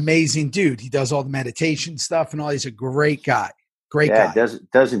is an amazing dude. He does all the meditation stuff and all. He's a great guy. Great guy.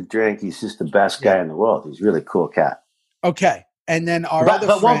 Doesn't drink. He's just the best guy in the world. He's a really cool cat. Okay. And then our other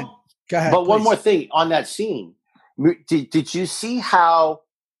friend. Go ahead. But one more thing on that scene. Did you see how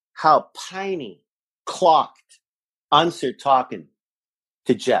Piney clocked Unser talking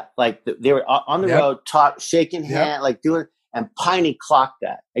to Jeff? Like they were on the road, shaking hand, like doing. And Piney clocked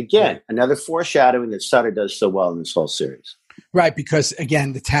that. Again, another foreshadowing that Sutter does so well in this whole series. Right, because,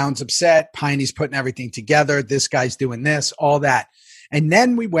 again, the town's upset. Piney's putting everything together. This guy's doing this, all that. And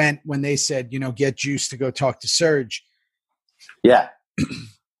then we went when they said, get Juice to go talk to Serge. Yeah.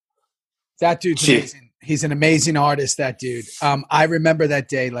 That dude's amazing. He's an amazing artist, that dude. I remember that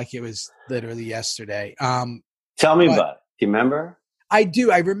day like it was literally yesterday. Tell me about it. Do you remember? I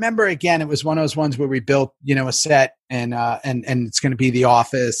do. I remember, again, it was one of those ones where we built, a set and it's going to be The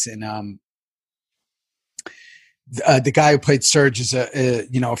Office. And the guy who played Serge is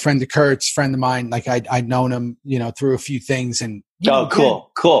a friend of Kurt's, friend of mine. Like I'd known him, through a few things. And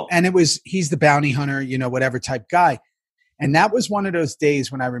cool. And he's the bounty hunter, whatever type guy. And that was one of those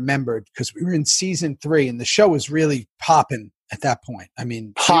days when I remembered, because we were in season 3 and the show was really popping at that point. I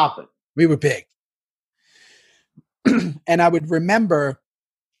mean, popping. We were big. And I would remember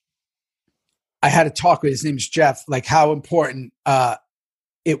I had a talk with, his name's Jeff, like how important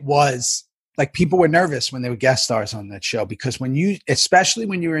it was. Like people were nervous when they were guest stars on that show, because especially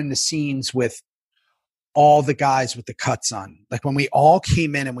when you were in the scenes with all the guys with the cuts on, like when we all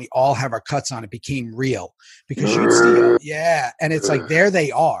came in and we all have our cuts on, it became real, because you'd see, and it's like, there they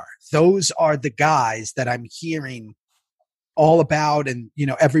are. Those are the guys that I'm hearing all about, and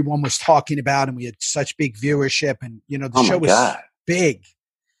everyone was talking about, and we had such big viewership, and the show was big.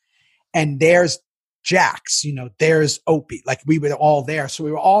 And there's Jax, there's Opie, like we were all there, so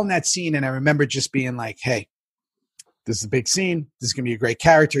we were all in that scene. And I remember just being like, hey, this is a big scene, this is gonna be a great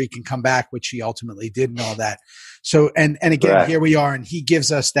character, he can come back, which he ultimately did, and all that. So and again, here we are, and he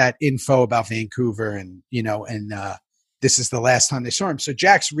gives us that info about Vancouver, and this is the last time they saw him. So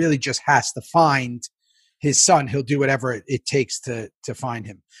Jax really just has to find his son. He'll do whatever it takes to find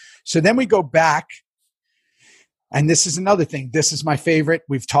him. So then we go back, and this is another thing. This is my favorite.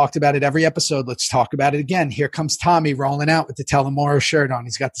 We've talked about it every episode. Let's talk about it again. Here comes Tommy rolling out with the Telemoro shirt on.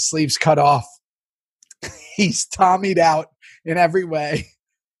 He's got the sleeves cut off. He's Tommied out in every way.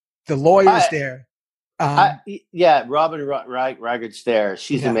 The lawyer's there. Robin Reigert's there.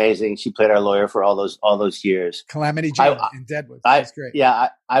 She's amazing. She played our lawyer for all those years. Calamity Jane in Deadwood. That's great. Yeah,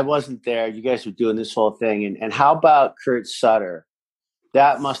 I wasn't there. You guys were doing this whole thing. And how about Kurt Sutter?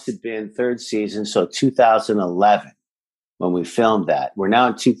 That must have been 3rd season, so 2011 when we filmed that. We're now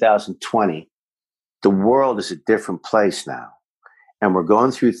in 2020. The world is a different place now. And we're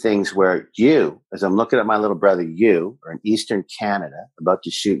going through things where you, as I'm looking at my little brother, you are in Eastern Canada, about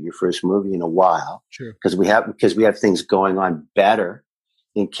to shoot your first movie in a while. Sure. Because we have things going on better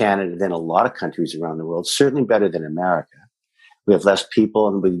in Canada than a lot of countries around the world, certainly better than America. We have less people,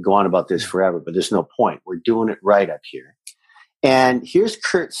 and we can go on about this forever, but there's no point. We're doing it right up here. And here's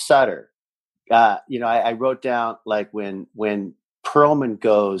Kurt Sutter. I wrote down, like, when Perlman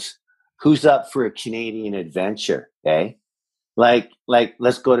goes, who's up for a Canadian adventure, eh? Like,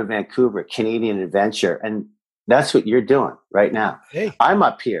 let's go to Vancouver, Canadian adventure. And that's what you're doing right now. Hey. I'm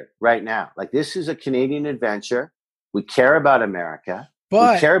up here right now. Like, this is a Canadian adventure. We care about America.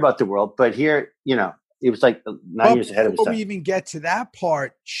 We care about the world. But here, it was like 9 years ahead of us. Before we even get to that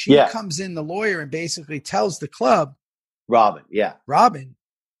part, she comes in, the lawyer, and basically tells the club, Robin,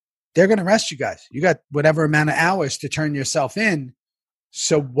 they're going to arrest you guys. You got whatever amount of hours to turn yourself in.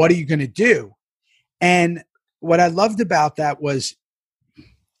 So what are you going to do? And what I loved about that was,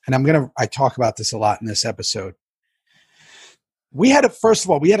 and I talk about this a lot in this episode. First of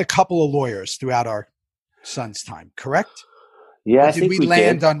all, we had a couple of lawyers throughout our son's time, correct? Yeah, I think we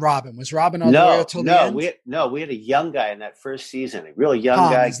land on Robin? Was Robin on lawyer till the end? We had a young guy in that first season, a real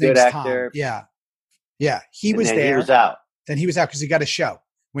young guy, good actor. Tom. Yeah. He was there. He was out. Then he was out because he got a show.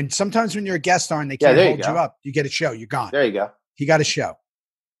 Sometimes when you're a guest star and they can't hold you up, you get a show. You're gone. There you go. He got a show.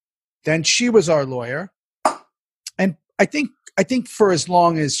 Then she was our lawyer. And I think for as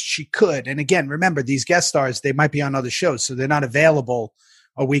long as she could, and again, remember, these guest stars, they might be on other shows, so they're not available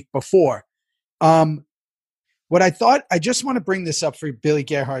a week before. What I thought, I just want to bring this up for Billy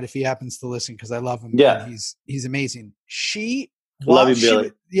Gerhardt if he happens to listen, because I love him. Yeah. He's amazing. Love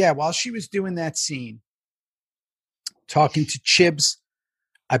you, Billy. While she was doing that scene, talking to Chibs,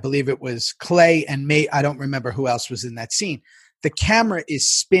 I believe it was Clay and May. I don't remember who else was in that scene. The camera is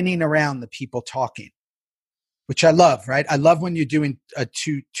spinning around the people talking, which I love, right? I love when you're doing a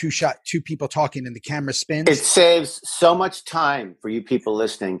two people talking and the camera spins. It saves so much time for you people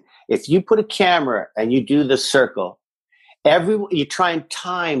listening. If you put a camera and you do the circle, you try and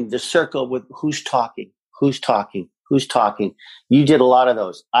time the circle with who's talking. You did a lot of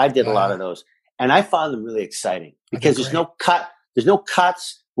those. I did a lot of those. And I found them really exciting because there's no cut. There's no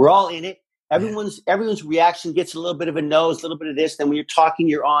cuts. We're all in it. Everyone's reaction gets a little bit of a nose, a little bit of this. Then when you're talking,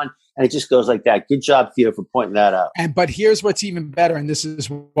 you're on, and it just goes like that. Good job, Theo, for pointing that out. But here's what's even better, and this is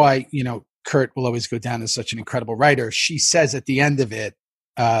why Kurt will always go down as such an incredible writer. She says at the end of it,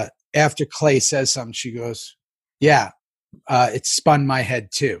 after Clay says something, she goes, "Yeah, it spun my head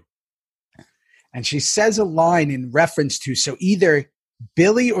too." And she says a line in reference to, so either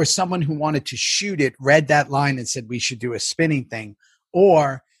Billy or someone who wanted to shoot it read that line and said we should do a spinning thing,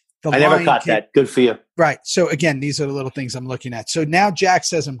 or I never caught that. Good for you. Right. So again, these are the little things I'm looking at. So now Jack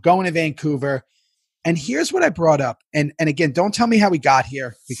says, I'm going to Vancouver. And here's what I brought up. And again, don't tell me how we got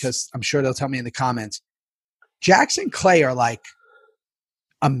here, because I'm sure they'll tell me in the comments. Jax and Clay are like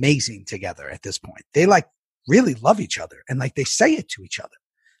amazing together at this point. They like really love each other. And like they say it to each other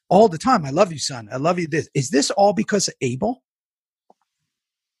all the time. I love you, son. I love you. Is this all because of Abel?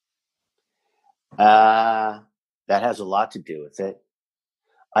 That has a lot to do with it.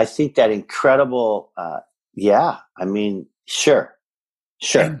 I think that incredible, yeah, I mean, sure.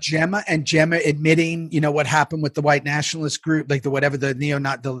 And Gemma admitting, what happened with the white nationalist group, like the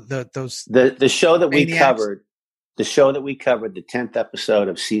show that maniacs. The show that we covered, the 10th episode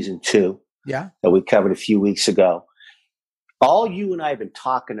of season 2, that we covered a few weeks ago. All you and I have been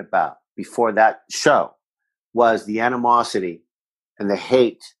talking about before that show was the animosity and the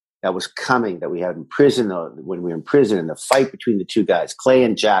hate that was coming, that we had in prison, when we were in prison, and the fight between the two guys, Clay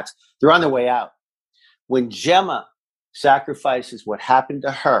and Jax. They're on their way out. When Gemma sacrifices what happened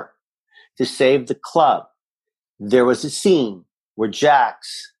to her to save the club, there was a scene where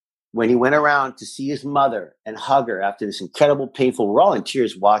Jax, when he went around to see his mother and hug her after this incredible, painful, we're all in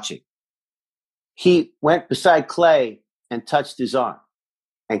tears watching, he went beside Clay and touched his arm.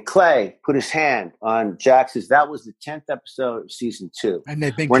 And Clay put his hand on Jax's. That was the 10th episode of season 2. And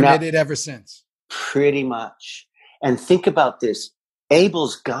they've been committed ever since. Pretty much. And think about this.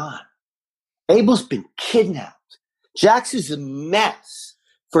 Abel's gone. Abel's been kidnapped. Jax is a mess.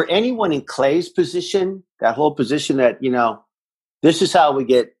 For anyone in Clay's position, that whole position that, this is how we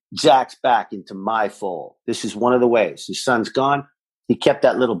get Jax back into my fold. This is one of the ways. His son's gone. He kept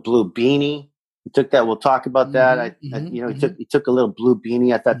that little blue beanie. He took that. We'll talk about that. He took a little blue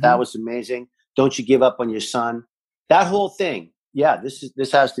beanie. I thought that was amazing. Don't you give up on your son. That whole thing. Yeah,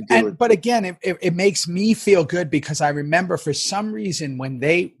 this has to do with. But again, it makes me feel good, because I remember for some reason when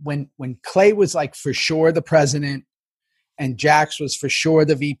Clay was like for sure the president and Jax was for sure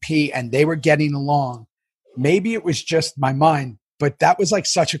the VP, and they were getting along. Maybe it was just my mind, but that was like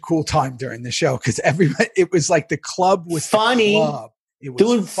such a cool time during the show, because everybody, it was like the club was funny. It was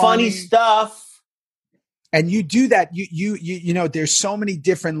doing funny stuff. And you do that. There's so many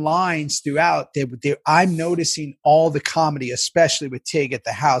different lines throughout. I'm noticing all the comedy, especially with Tig at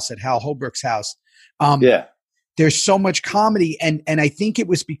the house, at Hal Holbrook's house. There's so much comedy. And I think it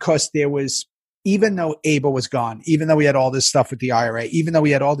was because there was, even though Abel was gone, even though we had all this stuff with the IRA, even though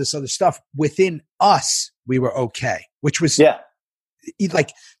we had all this other stuff within us, we were okay, which was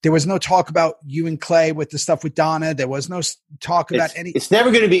like, there was no talk about you and Clay with the stuff with Donna. There was no talk about any. It's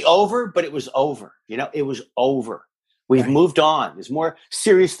never going to be over, but it was over. It was over. We've moved on. There's more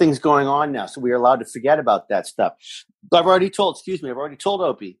serious things going on now, so we are allowed to forget about that stuff. I've already told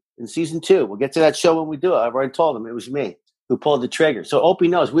Opie in season 2. We'll get to that show when we do it. I've already told him it was me who pulled the trigger. So Opie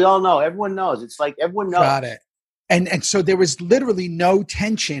knows. We all know. Everyone knows. It's like everyone knows. Got it. And so there was literally no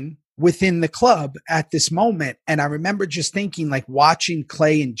tension within the club at this moment. And I remember just thinking, like, watching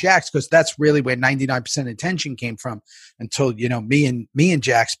Clay and Jax, because that's really where 99% of tension came from until, me and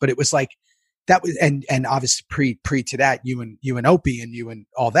Jax. But it was like, that was, and obviously pre to that, you and Opie and you and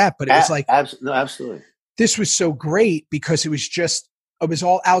all that. But it was like, absolutely. This was so great because it was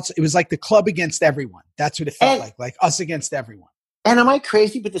all out. It was like the club against everyone. That's what it felt like us against everyone. And am I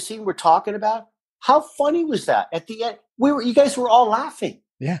crazy? But the scene we're talking about, how funny was that? At the end, you guys were all laughing.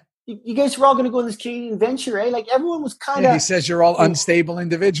 Yeah. You guys were all going to go on this Canadian venture, eh? Like everyone was kind of. He says you're all unstable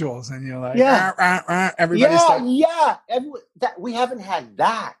individuals, and you're like, everybody. We haven't had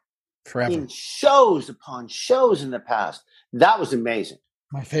that forever in shows upon shows in the past. That was amazing.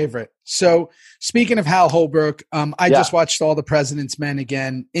 My favorite. So speaking of Hal Holbrook, I just watched All the President's Men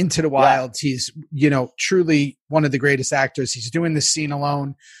again. Into the Wild. He's truly one of the greatest actors. He's doing this scene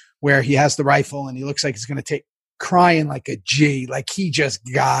alone where he has the rifle and he looks like he's going to take. Crying like a G, like he just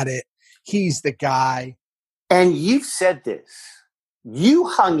got it. He's the guy. And you've said this. You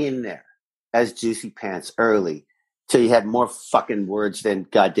hung in there as Juicy Pants early till you had more fucking words than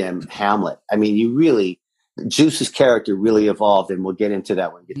goddamn Hamlet. I mean, Juice's character really evolved, and we'll get into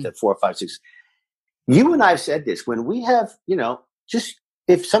that when we get to 4, 5, 6. You and I have said this when we have, just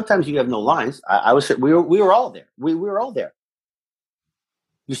if sometimes you have no lines. We were all there. We were all there.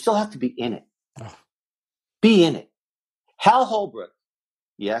 You still have to be in it. Oh. Be in it. Hal Holbrook.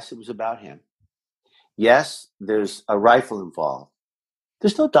 Yes, it was about him. Yes, there's a rifle involved.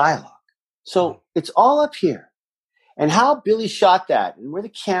 There's no dialogue. So it's all up here. And how Billy shot that and where the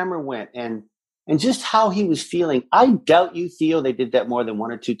camera went and just how he was feeling. I doubt you, Theo, they did that more than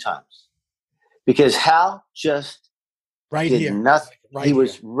 1 or 2 times. Because Hal just did nothing. he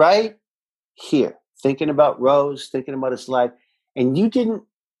was right here, thinking about Rose, thinking about his life, and you didn't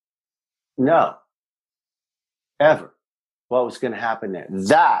know ever what was going to happen there.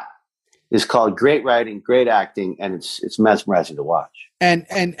 That is called great writing, great acting, and it's mesmerizing to watch.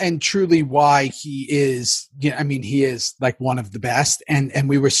 And truly why he is, he is like one of the best. And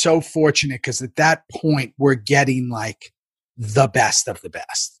we were so fortunate because at that point we're getting like the best of the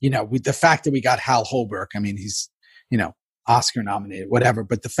best. With the fact that we got Hal Holbrook, he's, Oscar nominated, whatever.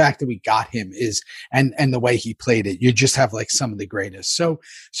 But the fact that we got him is, and the way he played it, you just have like some of the greatest. So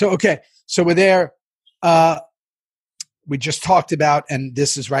okay. So we're there. We just talked about, and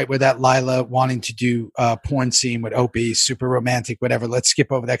this is right where that Lila wanting to do a porn scene with Opie, super romantic, whatever. Let's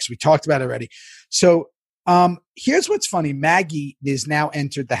skip over that because we talked about it already. So here's what's funny. Maggie is now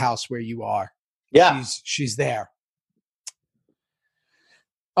entered the house where you are. Yeah. She's there.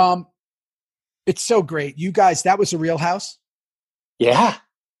 It's so great. You guys, that was a real house? Yeah.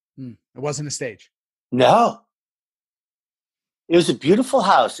 It wasn't a stage. No. It was a beautiful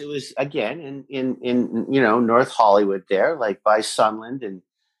house. It was, again, in North Hollywood there, like by Sunland and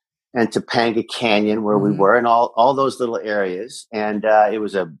Topanga Canyon where we were, and all those little areas. And it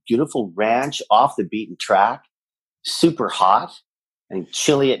was a beautiful ranch off the beaten track, super hot and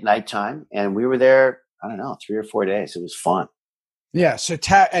chilly at nighttime. And we were there, I don't know, 3 or 4 days. It was fun. Yeah. So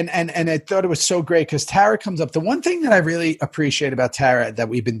and I thought it was so great because Tara comes up. The one thing that I really appreciate about Tara that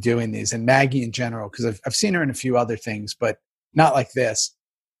we've been doing these, and Maggie in general, because I've seen her in a few other things, but not like this.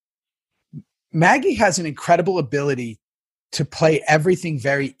 Maggie has an incredible ability to play everything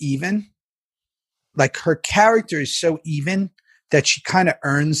very even. Like her character is so even that she kind of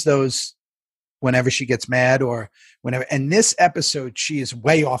earns those whenever she gets mad or whenever. And this episode, she is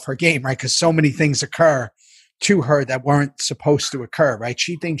way off her game, right? Because so many things occur to her that weren't supposed to occur, right?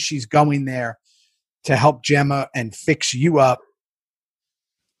 She thinks she's going there to help Gemma and fix you up.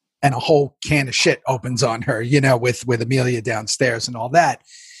 And a whole can of shit opens on her, with Amelia downstairs and all that.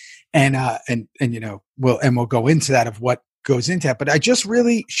 And we'll go into that of what goes into that. But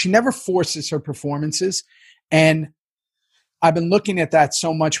she never forces her performances. And I've been looking at that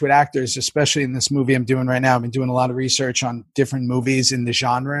so much with actors, especially in this movie I'm doing right now. I've been doing a lot of research on different movies in the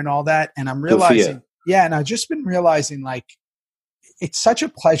genre and all that. And I'm realizing, and I've just been realizing like, it's such a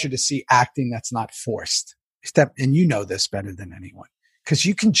pleasure to see acting that's not forced. And you know this better than anyone. Because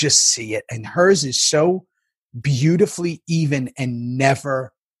you can just see it. And hers is so beautifully even and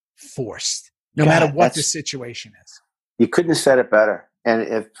never forced, no matter what the situation is. You couldn't have said it better. And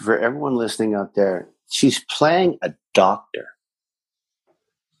if for everyone listening out there, she's playing a doctor.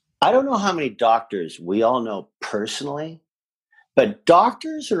 I don't know how many doctors we all know personally, but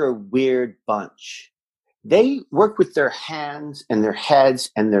doctors are a weird bunch. They work with their hands and their heads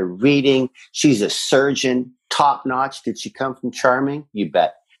and they're reading. She's a surgeon. Top notch. Did she come from Charming? You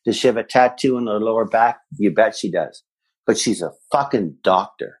bet. Does she have a tattoo on her lower back? You bet she does. But she's a fucking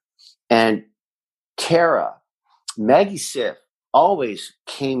doctor. And Tara, Maggie Siff, always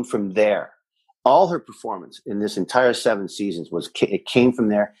came from there. All her performance in this entire 7 seasons it came from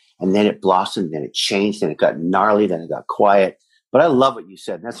there, and then it blossomed, then it changed, then it got gnarly, then it got quiet. But I love what you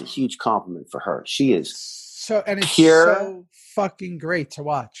said. And that's a huge compliment for her. She is it's pure, so fucking great to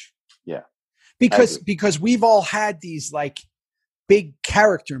watch. Yeah. Because we've all had these like big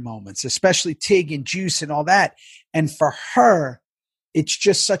character moments, especially Tig and Juice and all that. And for her, it's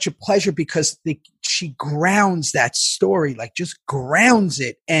just such a pleasure because she grounds that story, like just grounds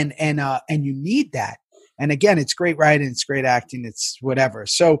it. And you need that. And again, it's great writing, it's great acting, it's whatever.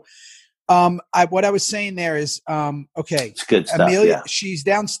 So what I was saying there is, okay. It's good stuff. Amelia, she's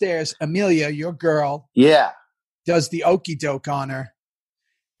downstairs. Amelia, your girl. Yeah. Does the okey doke on her.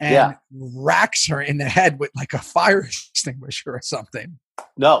 And racks her in the head with like a fire extinguisher or something.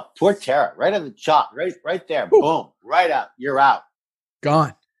 No, poor Tara, right on the chop, right there. Ooh. Boom, right out. You're out.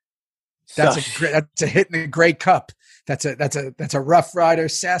 Gone. That's a hit in a Grey Cup. That's a Rough Rider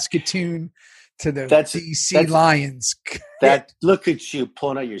Saskatoon to the DC Lions. Look at you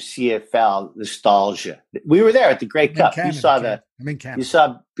pulling out your CFL nostalgia. We were there at the Grey Cup. Canada, you saw I'm in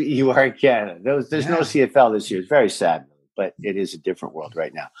Canada. You are in Canada. There's no CFL this year. It's very sad. But it is a different world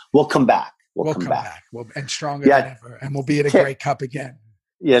right now. We'll come back. We'll come back. And stronger than ever. And we'll be at a Grey Cup again.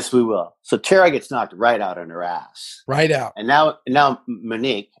 Yes, we will. So Tara gets knocked right out on her ass. Right out. And now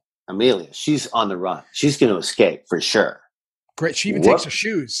Monique, Amelia, she's on the run. She's going to escape for sure. Great. She even takes her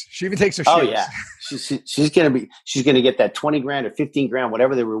shoes. Oh, yeah. She's going to get that 20 grand or 15 grand,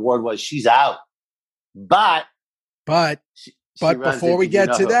 whatever the reward was. She's out. But before we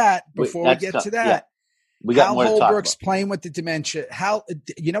get to that, We got Hal more to talk Holbrook's about. playing with the dementia.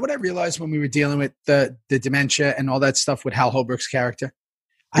 You know what I realized when we were dealing with the dementia and all that stuff with Hal Holbrook's character?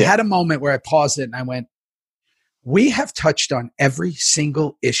 I had a moment where I paused it and I went, we have touched on every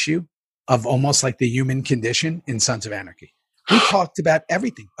single issue of almost like the human condition in Sons of Anarchy. We talked about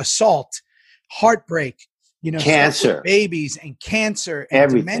everything: assault, heartbreak, cancer, babies, and cancer, and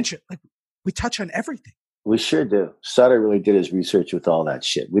everything. Dementia. Like, we touch on everything. We sure do. Sutter really did his research with all that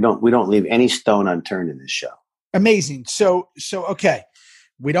shit. We don't leave any stone unturned in this show. Amazing. So okay.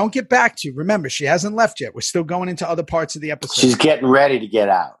 We don't get back to, remember, she hasn't left yet. We're still going into other parts of the episode. She's getting ready to get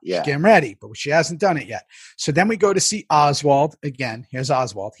out. Yeah. She's getting ready, but she hasn't done it yet. So then we go to see Oswald again. Here's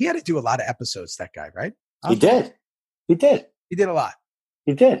Oswald. He had to do a lot of episodes, that guy, right? Oswald. He did. He did a lot.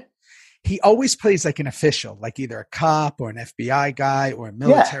 He did. He always plays like an official, like either a cop or an FBI guy or a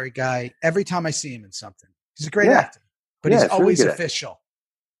military guy. Every time I see him in something, he's a great actor, but he's always really official.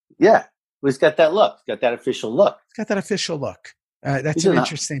 Yeah. He's got that look. He's got that official look. He's got that official look. That's an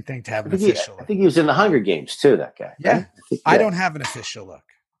interesting thing to have an official look. I think he was in the Hunger Games too, that guy. Yeah. Right? I don't have an official look.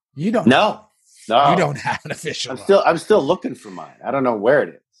 You don't. No. You don't have an official look. I'm still looking for mine. I don't know where it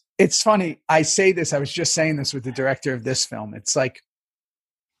is. It's funny. I say this. I was just saying this with the director of this film. It's like,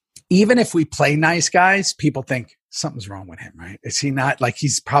 even if we play nice guys, people think something's wrong with him, right? Is he not, like,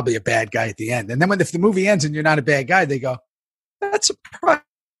 he's probably a bad guy at the end? And then if the movie ends and you're not a bad guy, they go, that's surprising.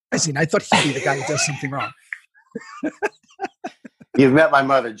 I thought he'd be the guy who does something wrong. You've met my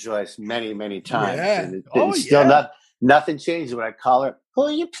mother, Joyce, many, many times. Yeah. And still nothing changes when I call her. Who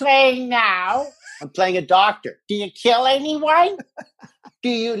are you playing now? I'm playing a doctor. Do you kill anyone? Do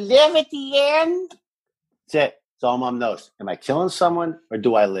you live at the end? That's it. That's all Mom knows. Am I killing someone or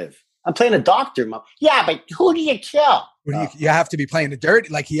do I live? I'm playing a doctor, Mom. Yeah, but who do you kill? You have to be playing a dirty,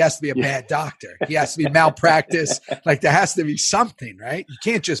 like he has to be a bad doctor. He has to be malpractice. Like there has to be something, right? You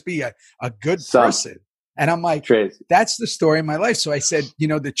can't just be a good person. And I'm like, crazy. That's the story of my life. So I said,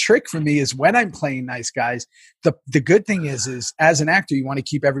 the trick for me is when I'm playing nice guys, the good thing is as an actor, you want to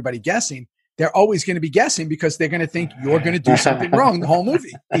keep everybody guessing. They're always going to be guessing because they're going to think you're going to do something wrong the whole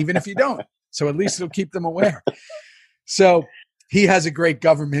movie, even if you don't. So at least it'll keep them aware. So he has a great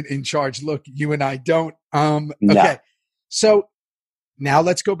government in charge look. You and I don't. Okay. So now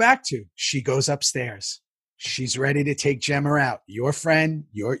let's go back to, she goes upstairs. She's ready to take Gemma out. Your friend,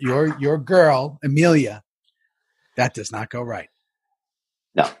 your girl, Amelia. That does not go right.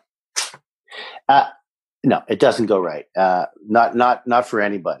 No. No, it doesn't go right. Not for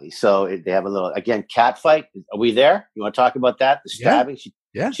anybody. So they have a little, again, cat fight. Are we there? You want to talk about that? The stabbing?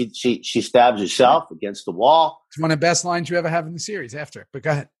 Yeah. She stabs herself against the wall. It's one of the best lines you ever have in the series after. But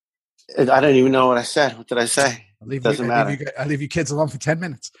go ahead. I don't even know what I said. What did I say? Doesn't matter. I leave you kids alone for 10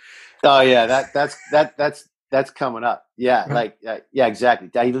 minutes. Oh yeah, that's coming up. Yeah, right. Yeah, exactly.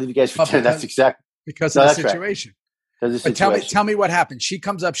 I leave you guys for 10. That's exactly because of the situation. Right. But tell me what happened. She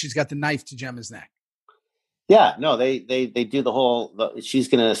comes up. She's got the knife to Gemma's neck. Yeah, no, they do the whole. She's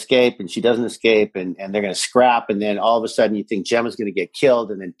going to escape, and she doesn't escape, and they're going to scrap, and then all of a sudden you think Gemma's going to get killed,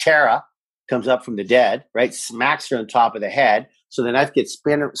 and then Tara comes up from the dead, right? Smacks her on top of the head, so the knife gets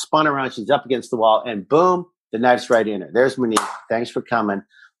spun around. She's up against the wall, and boom, the knife's right in her. There's Monique. Thanks for coming.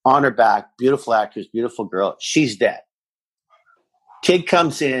 On her back, beautiful actress, beautiful girl. She's dead. Kid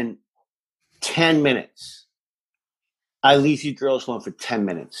comes in 10 minutes. I leave you girls alone for 10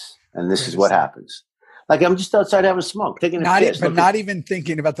 minutes, and this is what happens. Like, I'm just outside having a smoke, taking a piss. But not even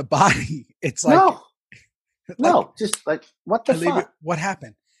thinking about the body. It's like no, just like, what the fuck? What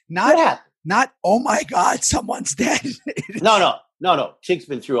happened? Not, oh my God, someone's dead. No. Chick's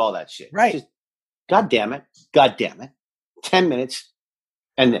been through all that shit. Right. Just, God damn it. 10 minutes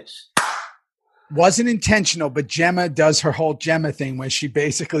and this. Wasn't intentional, but Gemma does her whole Gemma thing where she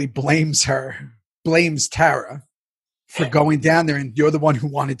basically blames Tara for going down there, and you're the one who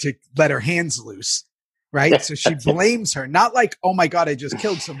wanted to let her hands loose. Right. So she blames her, not like, oh my God, I just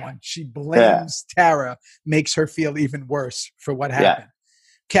killed someone. She blames Tara, makes her feel even worse for what happened.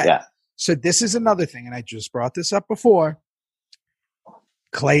 Okay. Yeah. So this is another thing. And I just brought this up before.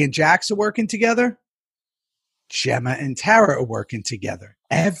 Clay and Jax are working together. Gemma and Tara are working together.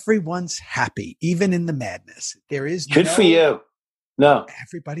 Everyone's happy, even in the madness. There is good for you. No,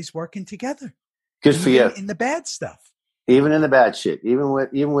 everybody's working together. Good for you. In the bad stuff. Even in the bad shit, even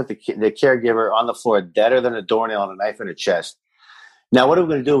with the caregiver on the floor, deader than a doornail and a knife in her chest. Now, what are we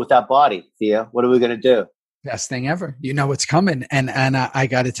going to do with that body, Thea? What are we going to do? Best thing ever. You know what's coming, and I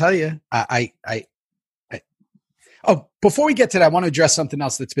got to tell you, Oh, before we get to that, I want to address something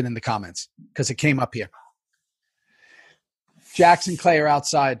else that's been in the comments because it came up here. Jax and Clay are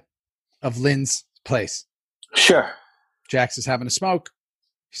outside of Lynn's place. Sure. Jax is having a smoke.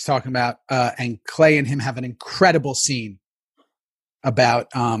 He's talking about, and Clay and him have an incredible scene about,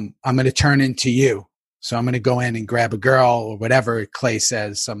 I'm going to turn into you. So I'm going to go in and grab a girl or whatever Clay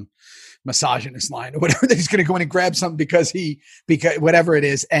says, some misogynist line or whatever. He's going to go in and grab something because whatever it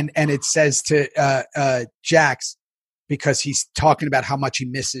is. And it says to Jax, because he's talking about how much he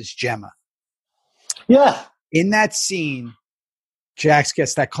misses Gemma. Yeah. In that scene, Jax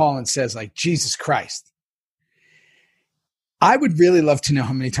gets that call and says, like, Jesus Christ. I would really love to know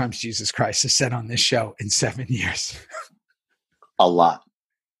how many times Jesus Christ is said on this show in 7 years. A lot.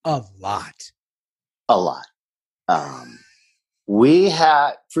 A lot. A lot. We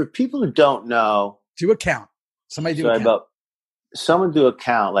had, for people who don't know, do a count. Somebody do a count. Someone do a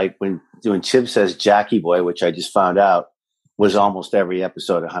count, like when Chip says Jackie Boy, which I just found out was almost every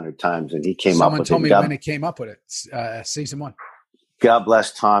episode 100 times, and he came up with it. Someone told me when it came up with it, season 1. God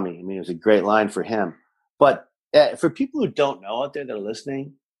bless Tommy. I mean, it was a great line for him. But for people who don't know out there that are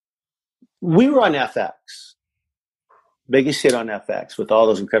listening, we were on FX. Biggest hit on FX with all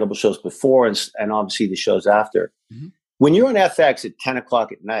those incredible shows before and obviously the shows after. Mm-hmm. When you're on FX at 10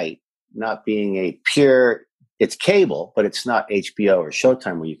 o'clock at night, not being a pure, it's cable, but it's not HBO or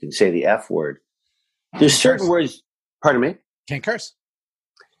Showtime where you can say the F word. There's certain words, pardon me? Can't curse.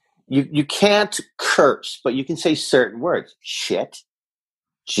 You can't curse, but you can say certain words. Shit.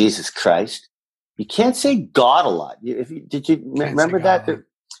 Jesus Christ. You can't say God a lot. Did you remember that? No.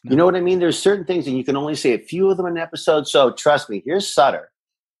 You know what I mean? There's certain things, and you can only say a few of them in an episode. So trust me, here's Sutter,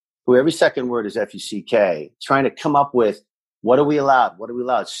 who every second word is F-U-C-K, trying to come up with what are we allowed? What are we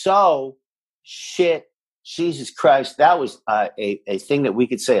allowed? So, shit, Jesus Christ, that was a thing that we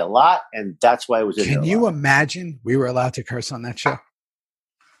could say a lot, and that's why it was in there. Can you imagine we were allowed to curse on that show?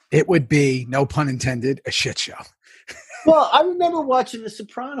 It would be, no pun intended, a shit show. Well, I remember watching The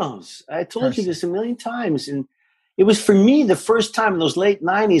Sopranos. I told you this a million times, and it was for me the first time in those late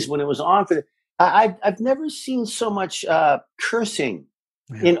 90s when it was on. I've never seen so much cursing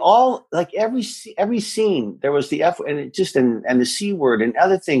in all, like every scene. There was the F and it just and the C word and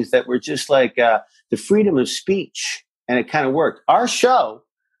other things that were just like the freedom of speech, and it kind of worked. Our show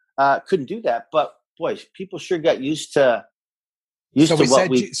couldn't do that, but boys, people sure got used to. So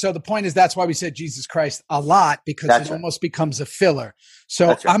the point is that's why we said Jesus Christ a lot, because it almost becomes a filler.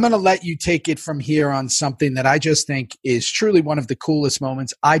 So I'm going to let you take it from here on something that I just think is truly one of the coolest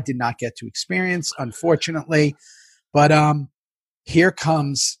moments I did not get to experience, unfortunately. But here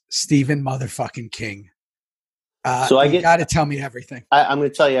comes Stephen motherfucking King. So you got to tell me everything. I'm going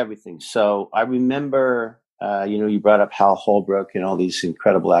to tell you everything. So I remember, you brought up Hal Holbrook and all these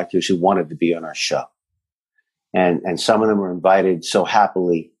incredible actors who wanted to be on our show. And some of them were invited so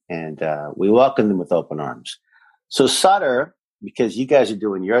happily, and we welcomed them with open arms. So Sutter, because you guys are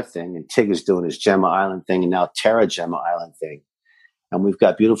doing your thing, and Tig is doing his Gemma Island thing, and now Tara Gemma Island thing, and we've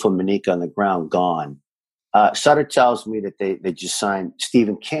got beautiful Monique on the ground gone. Sutter tells me that they just signed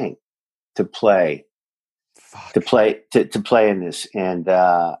Stephen King to play in this, and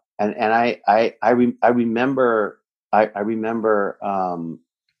I remember.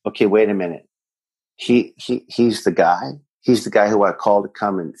 Okay, wait a minute. He's the guy. He's the guy who I called to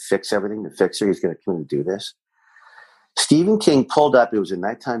come and fix everything. The fixer. He's going to come and do this. Stephen King pulled up. It was a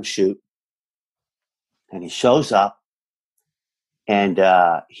nighttime shoot, and he shows up, and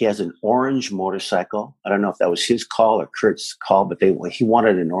he has an orange motorcycle. I don't know if that was his call or Kurt's call, but he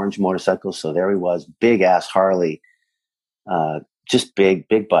wanted an orange motorcycle, so there he was, big ass Harley, just big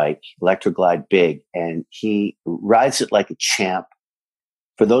bike, Electroglide, big, and he rides it like a champ.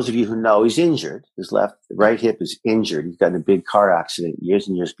 For those of you who know, he's injured. His right hip is injured. He's got in a big car accident years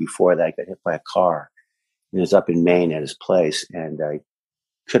and years before that. He got hit by a car. He was up in Maine at his place, and he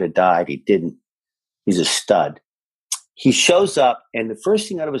could have died. He didn't. He's a stud. He shows up, and the first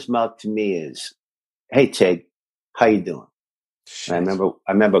thing out of his mouth to me is, "Hey, Tig, how you doing?" And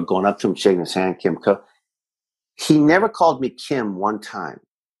I remember going up to him, shaking his hand, Kim. He never called me Kim one time.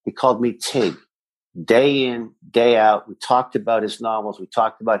 He called me Tig. Day in, day out. We talked about his novels. We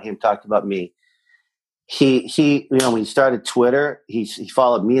talked about him, talked about me. He when he started Twitter, he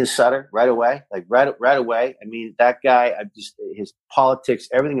followed me and Sutter right away. Like right away. I mean, that guy, his politics,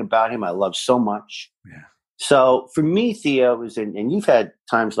 everything about him, I love so much. Yeah. So for me, Theo, and you've had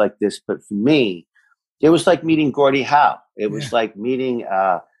times like this, but for me, it was like meeting Gordie Howe. It was like meeting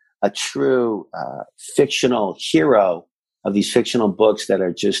a true fictional hero of these fictional books that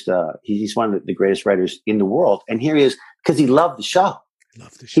are just, he's one of the greatest writers in the world. And here he is, because he loved the show.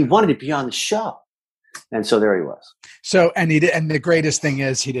 He wanted to be on the show. And so there he was. So, and the greatest thing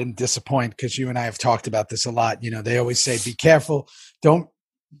is he didn't disappoint, because you and I have talked about this a lot. They always say, be careful. Don't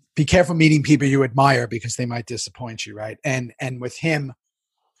be careful meeting people you admire, because they might disappoint you. Right. And with him,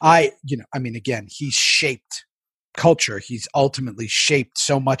 Again, he's shaped culture. He's ultimately shaped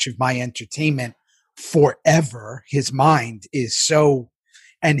so much of my entertainment forever. His mind is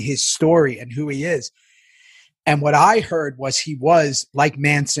and his story and who he is. And what I heard was he was like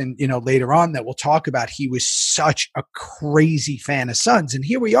Manson, later on that we'll talk about. He was such a crazy fan of Sons. And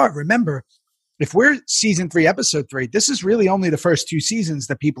here we are. Remember, if we're season 3, episode 3, this is really only the first 2 seasons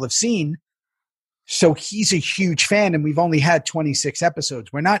that people have seen. So he's a huge fan, and we've only had 26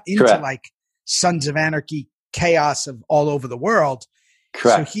 episodes. We're not into like Sons of Anarchy chaos of all over the world.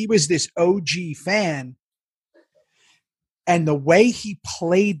 Correct. So he was this OG fan. And the way he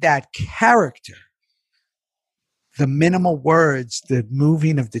played that character, the minimal words, the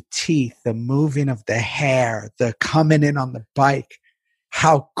moving of the teeth, the moving of the hair, the coming in on the bike,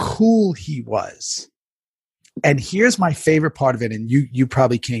 how cool he was. And here's my favorite part of it, and you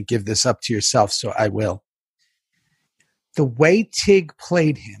probably can't give this up to yourself, so I will. The way Tig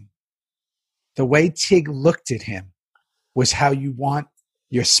played him, the way Tig looked at him, was how you want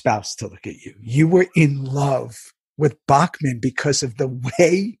your spouse to look at you. You were in love with Bachman because of the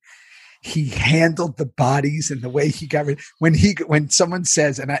way he handled the bodies and the way he got rid. When someone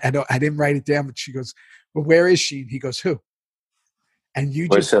says, and I didn't write it down, but she goes, "Well, where is she?" And he goes, "Who?" And you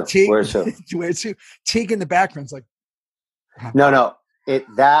where's just Tig, where's who? Tig in the background's like, no.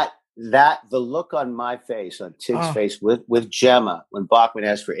 The look on my face, on Tig's face with Gemma when Bachman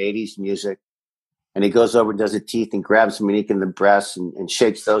asks for 80s music, and he goes over and does the teeth and grabs Monique in the breasts and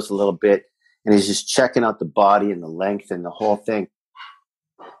shakes those a little bit, and he's just checking out the body and the length and the whole thing.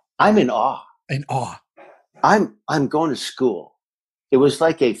 I'm in awe. In awe. I'm going to school. It was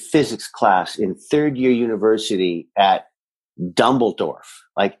like a physics class in 3rd year university at Dumbledore.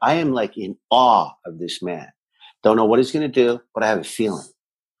 Like, I am like in awe of this man. Don't know what he's going to do, but I have a feeling.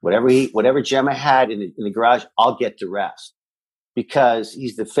 Whatever Gemma had in the garage, I'll get the rest. Because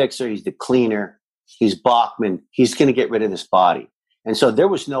he's the fixer, he's the cleaner, he's Bachman, he's going to get rid of this body. And so there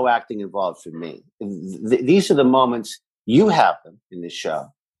was no acting involved for me. These are the moments, you have them in this show.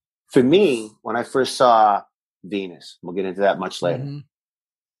 For me, when I first saw Venus, we'll get into that much later, mm-hmm.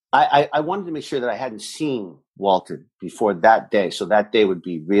 I wanted to make sure that I hadn't seen Walton before that day, so that day would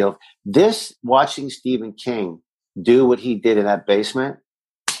be real. Watching Stephen King do what he did in that basement,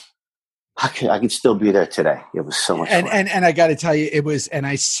 I could still be there today. It was so much fun. And I got to tell you, it was, and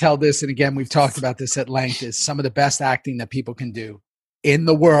I tell this, and again, we've talked about this at length, is some of the best acting that people can do in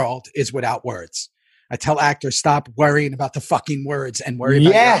the world is without words. I tell actors, stop worrying about the fucking words and worry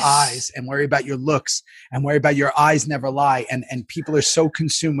about your eyes and worry about your looks and worry about your eyes never lie. And people are so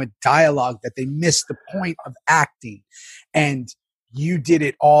consumed with dialogue that they miss the point of acting. And you did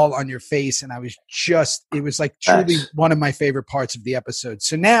it all on your face. And it was like truly one of my favorite parts of the episode.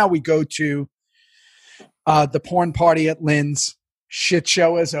 So now we go to the porn party at Lynn's. Shit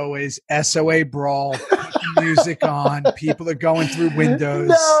show as always. SOA brawl. Music on. People are going through windows.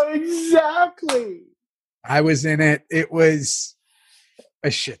 No, exactly. I was in it. It was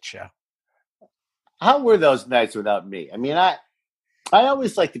a shit show. How were those nights without me? I mean, I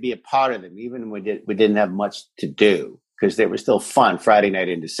always like to be a part of them, even when we didn't have much to do, because they were still fun Friday night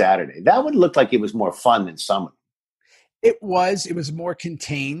into Saturday. That would look like it was more fun than some of them. It was more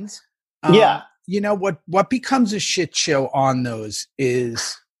contained. Yeah. You know, what becomes a shit show on those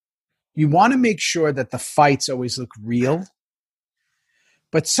is you want to make sure that the fights always look real.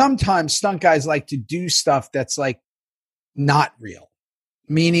 But sometimes stunt guys like to do stuff that's like not real,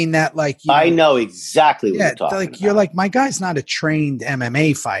 meaning that like I know exactly what you're talking about. You're like, my guy's not a trained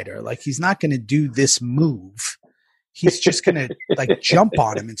MMA fighter. Like, he's not going to do this move. He's just going to like jump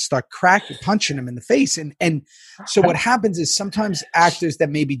on him and start punching him in the face. And so what happens is sometimes actors that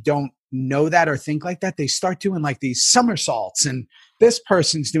maybe don't know that or think like that, they start doing like these somersaults and this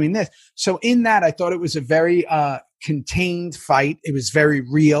person's doing this. So in that, I thought it was a very contained fight. It was very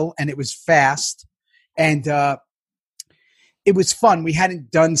real and it was fast and it was fun. We hadn't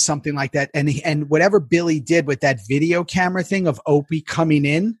done something like that. And whatever Billy did with that video camera thing of Opie coming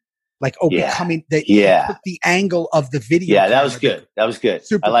in, like Opie coming, took the angle of the video. Yeah, that was good. That was good.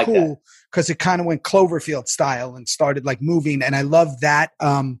 Super I like cool because it kind of went Cloverfield style and started like moving. And I love that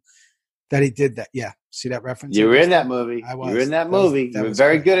that he did that. Yeah. See that reference? You were in that movie. I was. You were in that movie. You were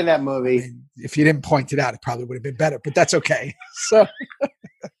very good in that movie. I mean, if you didn't point it out, it probably would have been better, but that's okay. So,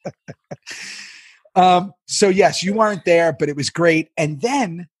 so yes, you weren't there, but it was great. And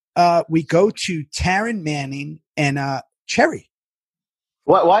then we go to Taryn Manning and Cherry.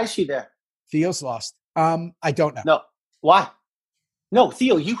 Why is she there? Theo's lost. I don't know. No. Why? No,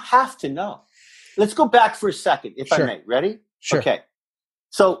 Theo, you have to know. Let's go back for a second, if I may. Ready? Sure. Okay.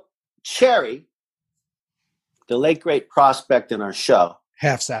 So Cherry, the late great prospect in our show,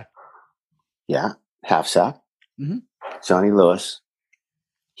 Half sack. Yeah, half sack. Mm-hmm. Johnny Lewis.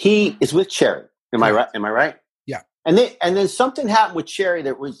 He is with Cherry. Am I right? Am I right? Yeah. And then something happened with Cherry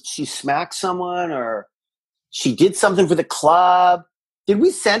that was she smacked someone or she did something for the club. Did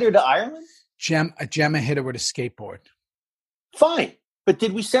we send her to Ireland? Gemma hit her with a skateboard. Fine. But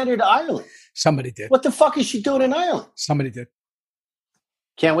did we send her to Ireland? Somebody did. What the fuck is she doing in Ireland? Somebody did.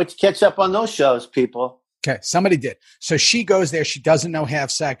 Can't wait to catch up on those shows, people. Okay, somebody did. So she goes there. She doesn't know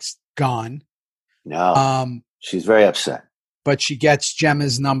half sack's gone. No. She's very upset. But she gets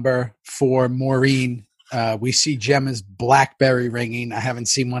Gemma's number for Maureen. We see Gemma's BlackBerry ringing. I haven't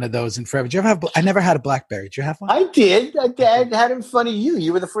seen one of those in forever. Did you ever have? I never had a BlackBerry. Did you have one? I did. I had it in front of you.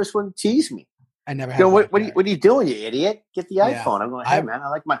 You were the first one to tease me. I never had. You know, what are you doing, you idiot? Get the iPhone. I'm going. Hey, man, I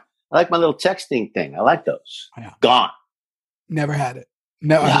like my little texting thing. I like those. Yeah. Gone. Never had it.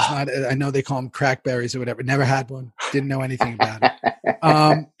 No, I was not. I know they call them crackberries or whatever. Never had one. Didn't know anything about it.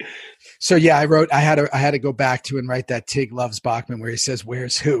 So yeah, I had to go back to and write that Tig loves Bachman where he says,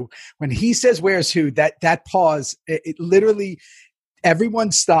 "Where's who?" When he says, "Where's who?" That pause, it literally,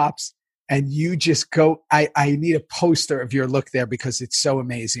 everyone stops and you just go, I need a poster of your look there because it's so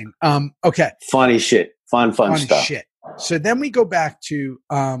amazing. Okay. Funny shit. Fun stuff. Shit. So then we go back to,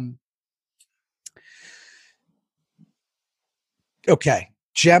 okay.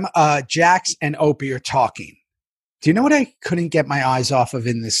 Jax and Opie are talking. Do you know what I couldn't get my eyes off of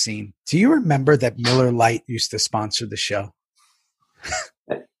in this scene? Do you remember that Miller Lite used to sponsor the show?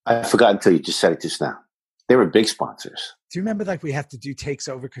 I forgot until you just said it just now. They were big sponsors. Do you remember we have to do takes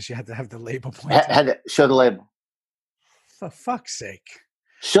over because you had to have the label point? Had to show the label. For fuck's sake.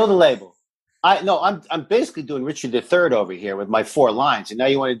 Show the label. I'm basically doing Richard III over here with my 4 lines. And now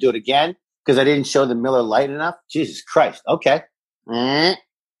you want to do it again because I didn't show the Miller Lite enough? Jesus Christ. Okay.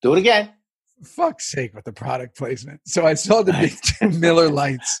 Do it again. For fuck's sake with the product placement. So I saw the big 2 Miller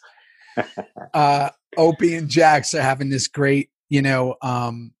Lights. Opie and Jax are having this great,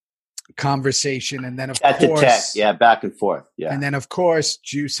 conversation. And then of course, back and forth. Yeah. And then of course,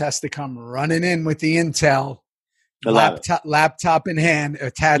 Juice has to come running in with the intel. Laptop in hand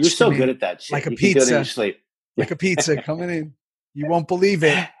attached. You're so good at that shit. Like a pizza. Like a pizza coming in. You won't believe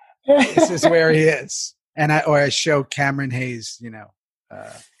it. This is where he is. And I show Cameron Hayes, with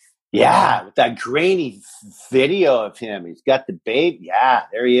that grainy video of him. He's got the babe. Yeah,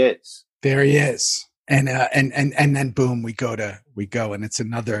 there he is. There he is. And then boom, we go and it's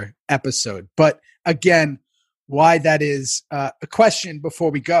another episode. But again, why that is a question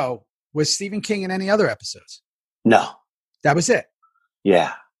before we go, was Stephen King in any other episodes? No. That was it.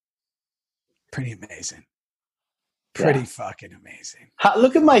 Yeah. Pretty amazing. Pretty fucking amazing.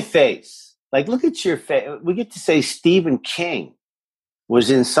 Look at my face. Look at your face. We get to say Stephen King was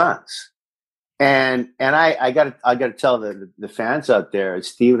in Sons. And I gotta tell the fans out there,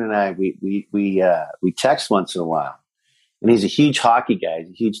 Stephen and I, we text once in a while. And he's a huge hockey guy. He's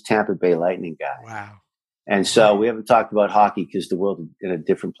a huge Tampa Bay Lightning guy. Wow. And so we haven't talked about hockey because the world is in a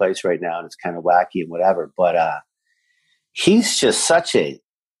different place right now and it's kind of wacky and whatever. But he's just such a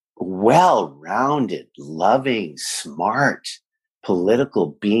well-rounded, loving, smart,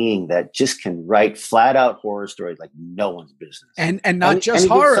 political being that just can write flat-out horror stories like no one's business. And not just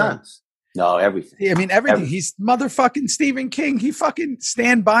horror. No, everything. I mean, everything. He's motherfucking Stephen King. He fucking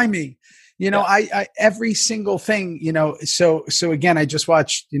Stand By Me. I every single thing, so again, I just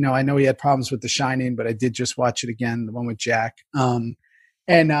watched, I know he had problems with The Shining, but I did just watch it again, the one with Jack.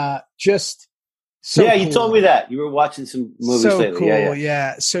 Just so yeah, cool. You told me that you were watching some movies so lately. Cool,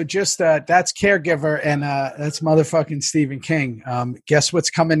 yeah. So just that's Caregiver, and that's motherfucking Stephen King. Guess what's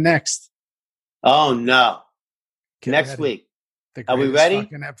coming next? Oh no! Next week. Are we ready?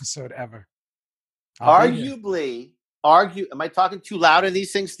 Fucking episode ever. Am I talking too loud in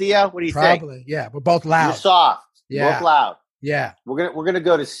these things, Theo? What do you think? Probably, yeah. We're both loud. You're soft. Yeah. Both loud. Yeah. We're gonna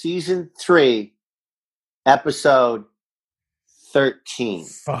go to season 3, episode 13.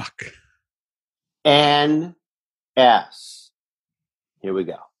 Fuck. NS. Here we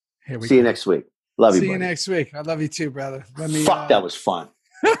go. See you next week. Love you, buddy. See you next week. I love you too, brother. That was fun.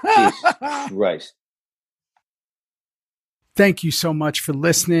 Jesus Christ. Thank you so much for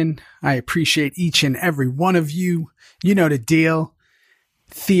listening. I appreciate each and every one of you. You know the deal.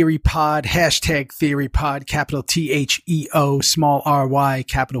 Theory Pod, hashtag Theory Pod, capital THEO, small RY,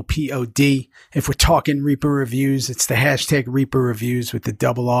 capital POD. If we're talking Reaper Reviews, it's the hashtag Reaper Reviews with the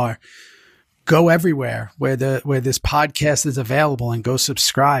double R. Go everywhere where this podcast is available and go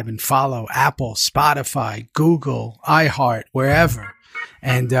subscribe and follow Apple, Spotify, Google, iHeart, wherever.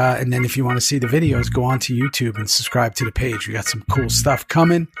 And then if you want to see the videos, go on to YouTube and subscribe to the page. We got some cool stuff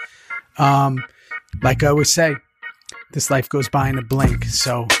coming. Like I always say, This life goes by in a blink.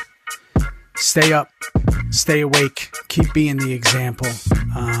 So stay up, stay awake, keep being the example.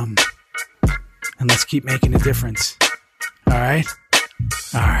 And let's keep making a difference. All right?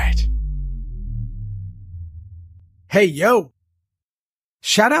 All right. Hey, yo.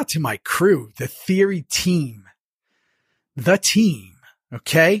 Shout out to my crew, the Theory team. The team,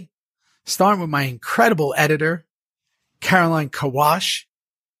 okay? Starting with my incredible editor, Caroline Kawash,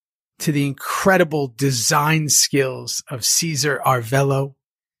 to the incredible design skills of Cesar Arvello,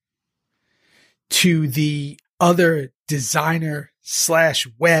 to the other designer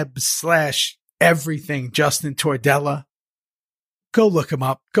 / web / everything, Justin Tordella. Go look them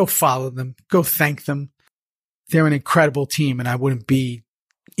up. Go follow them. Go thank them. They're an incredible team, and I wouldn't be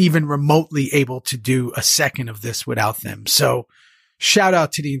even remotely able to do a second of this without them. So shout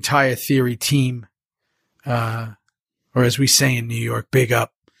out to the entire Theory team. Or as we say in New York, big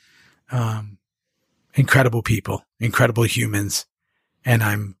up. Incredible people, incredible humans, and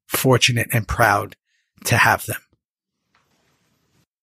I'm fortunate and proud to have them.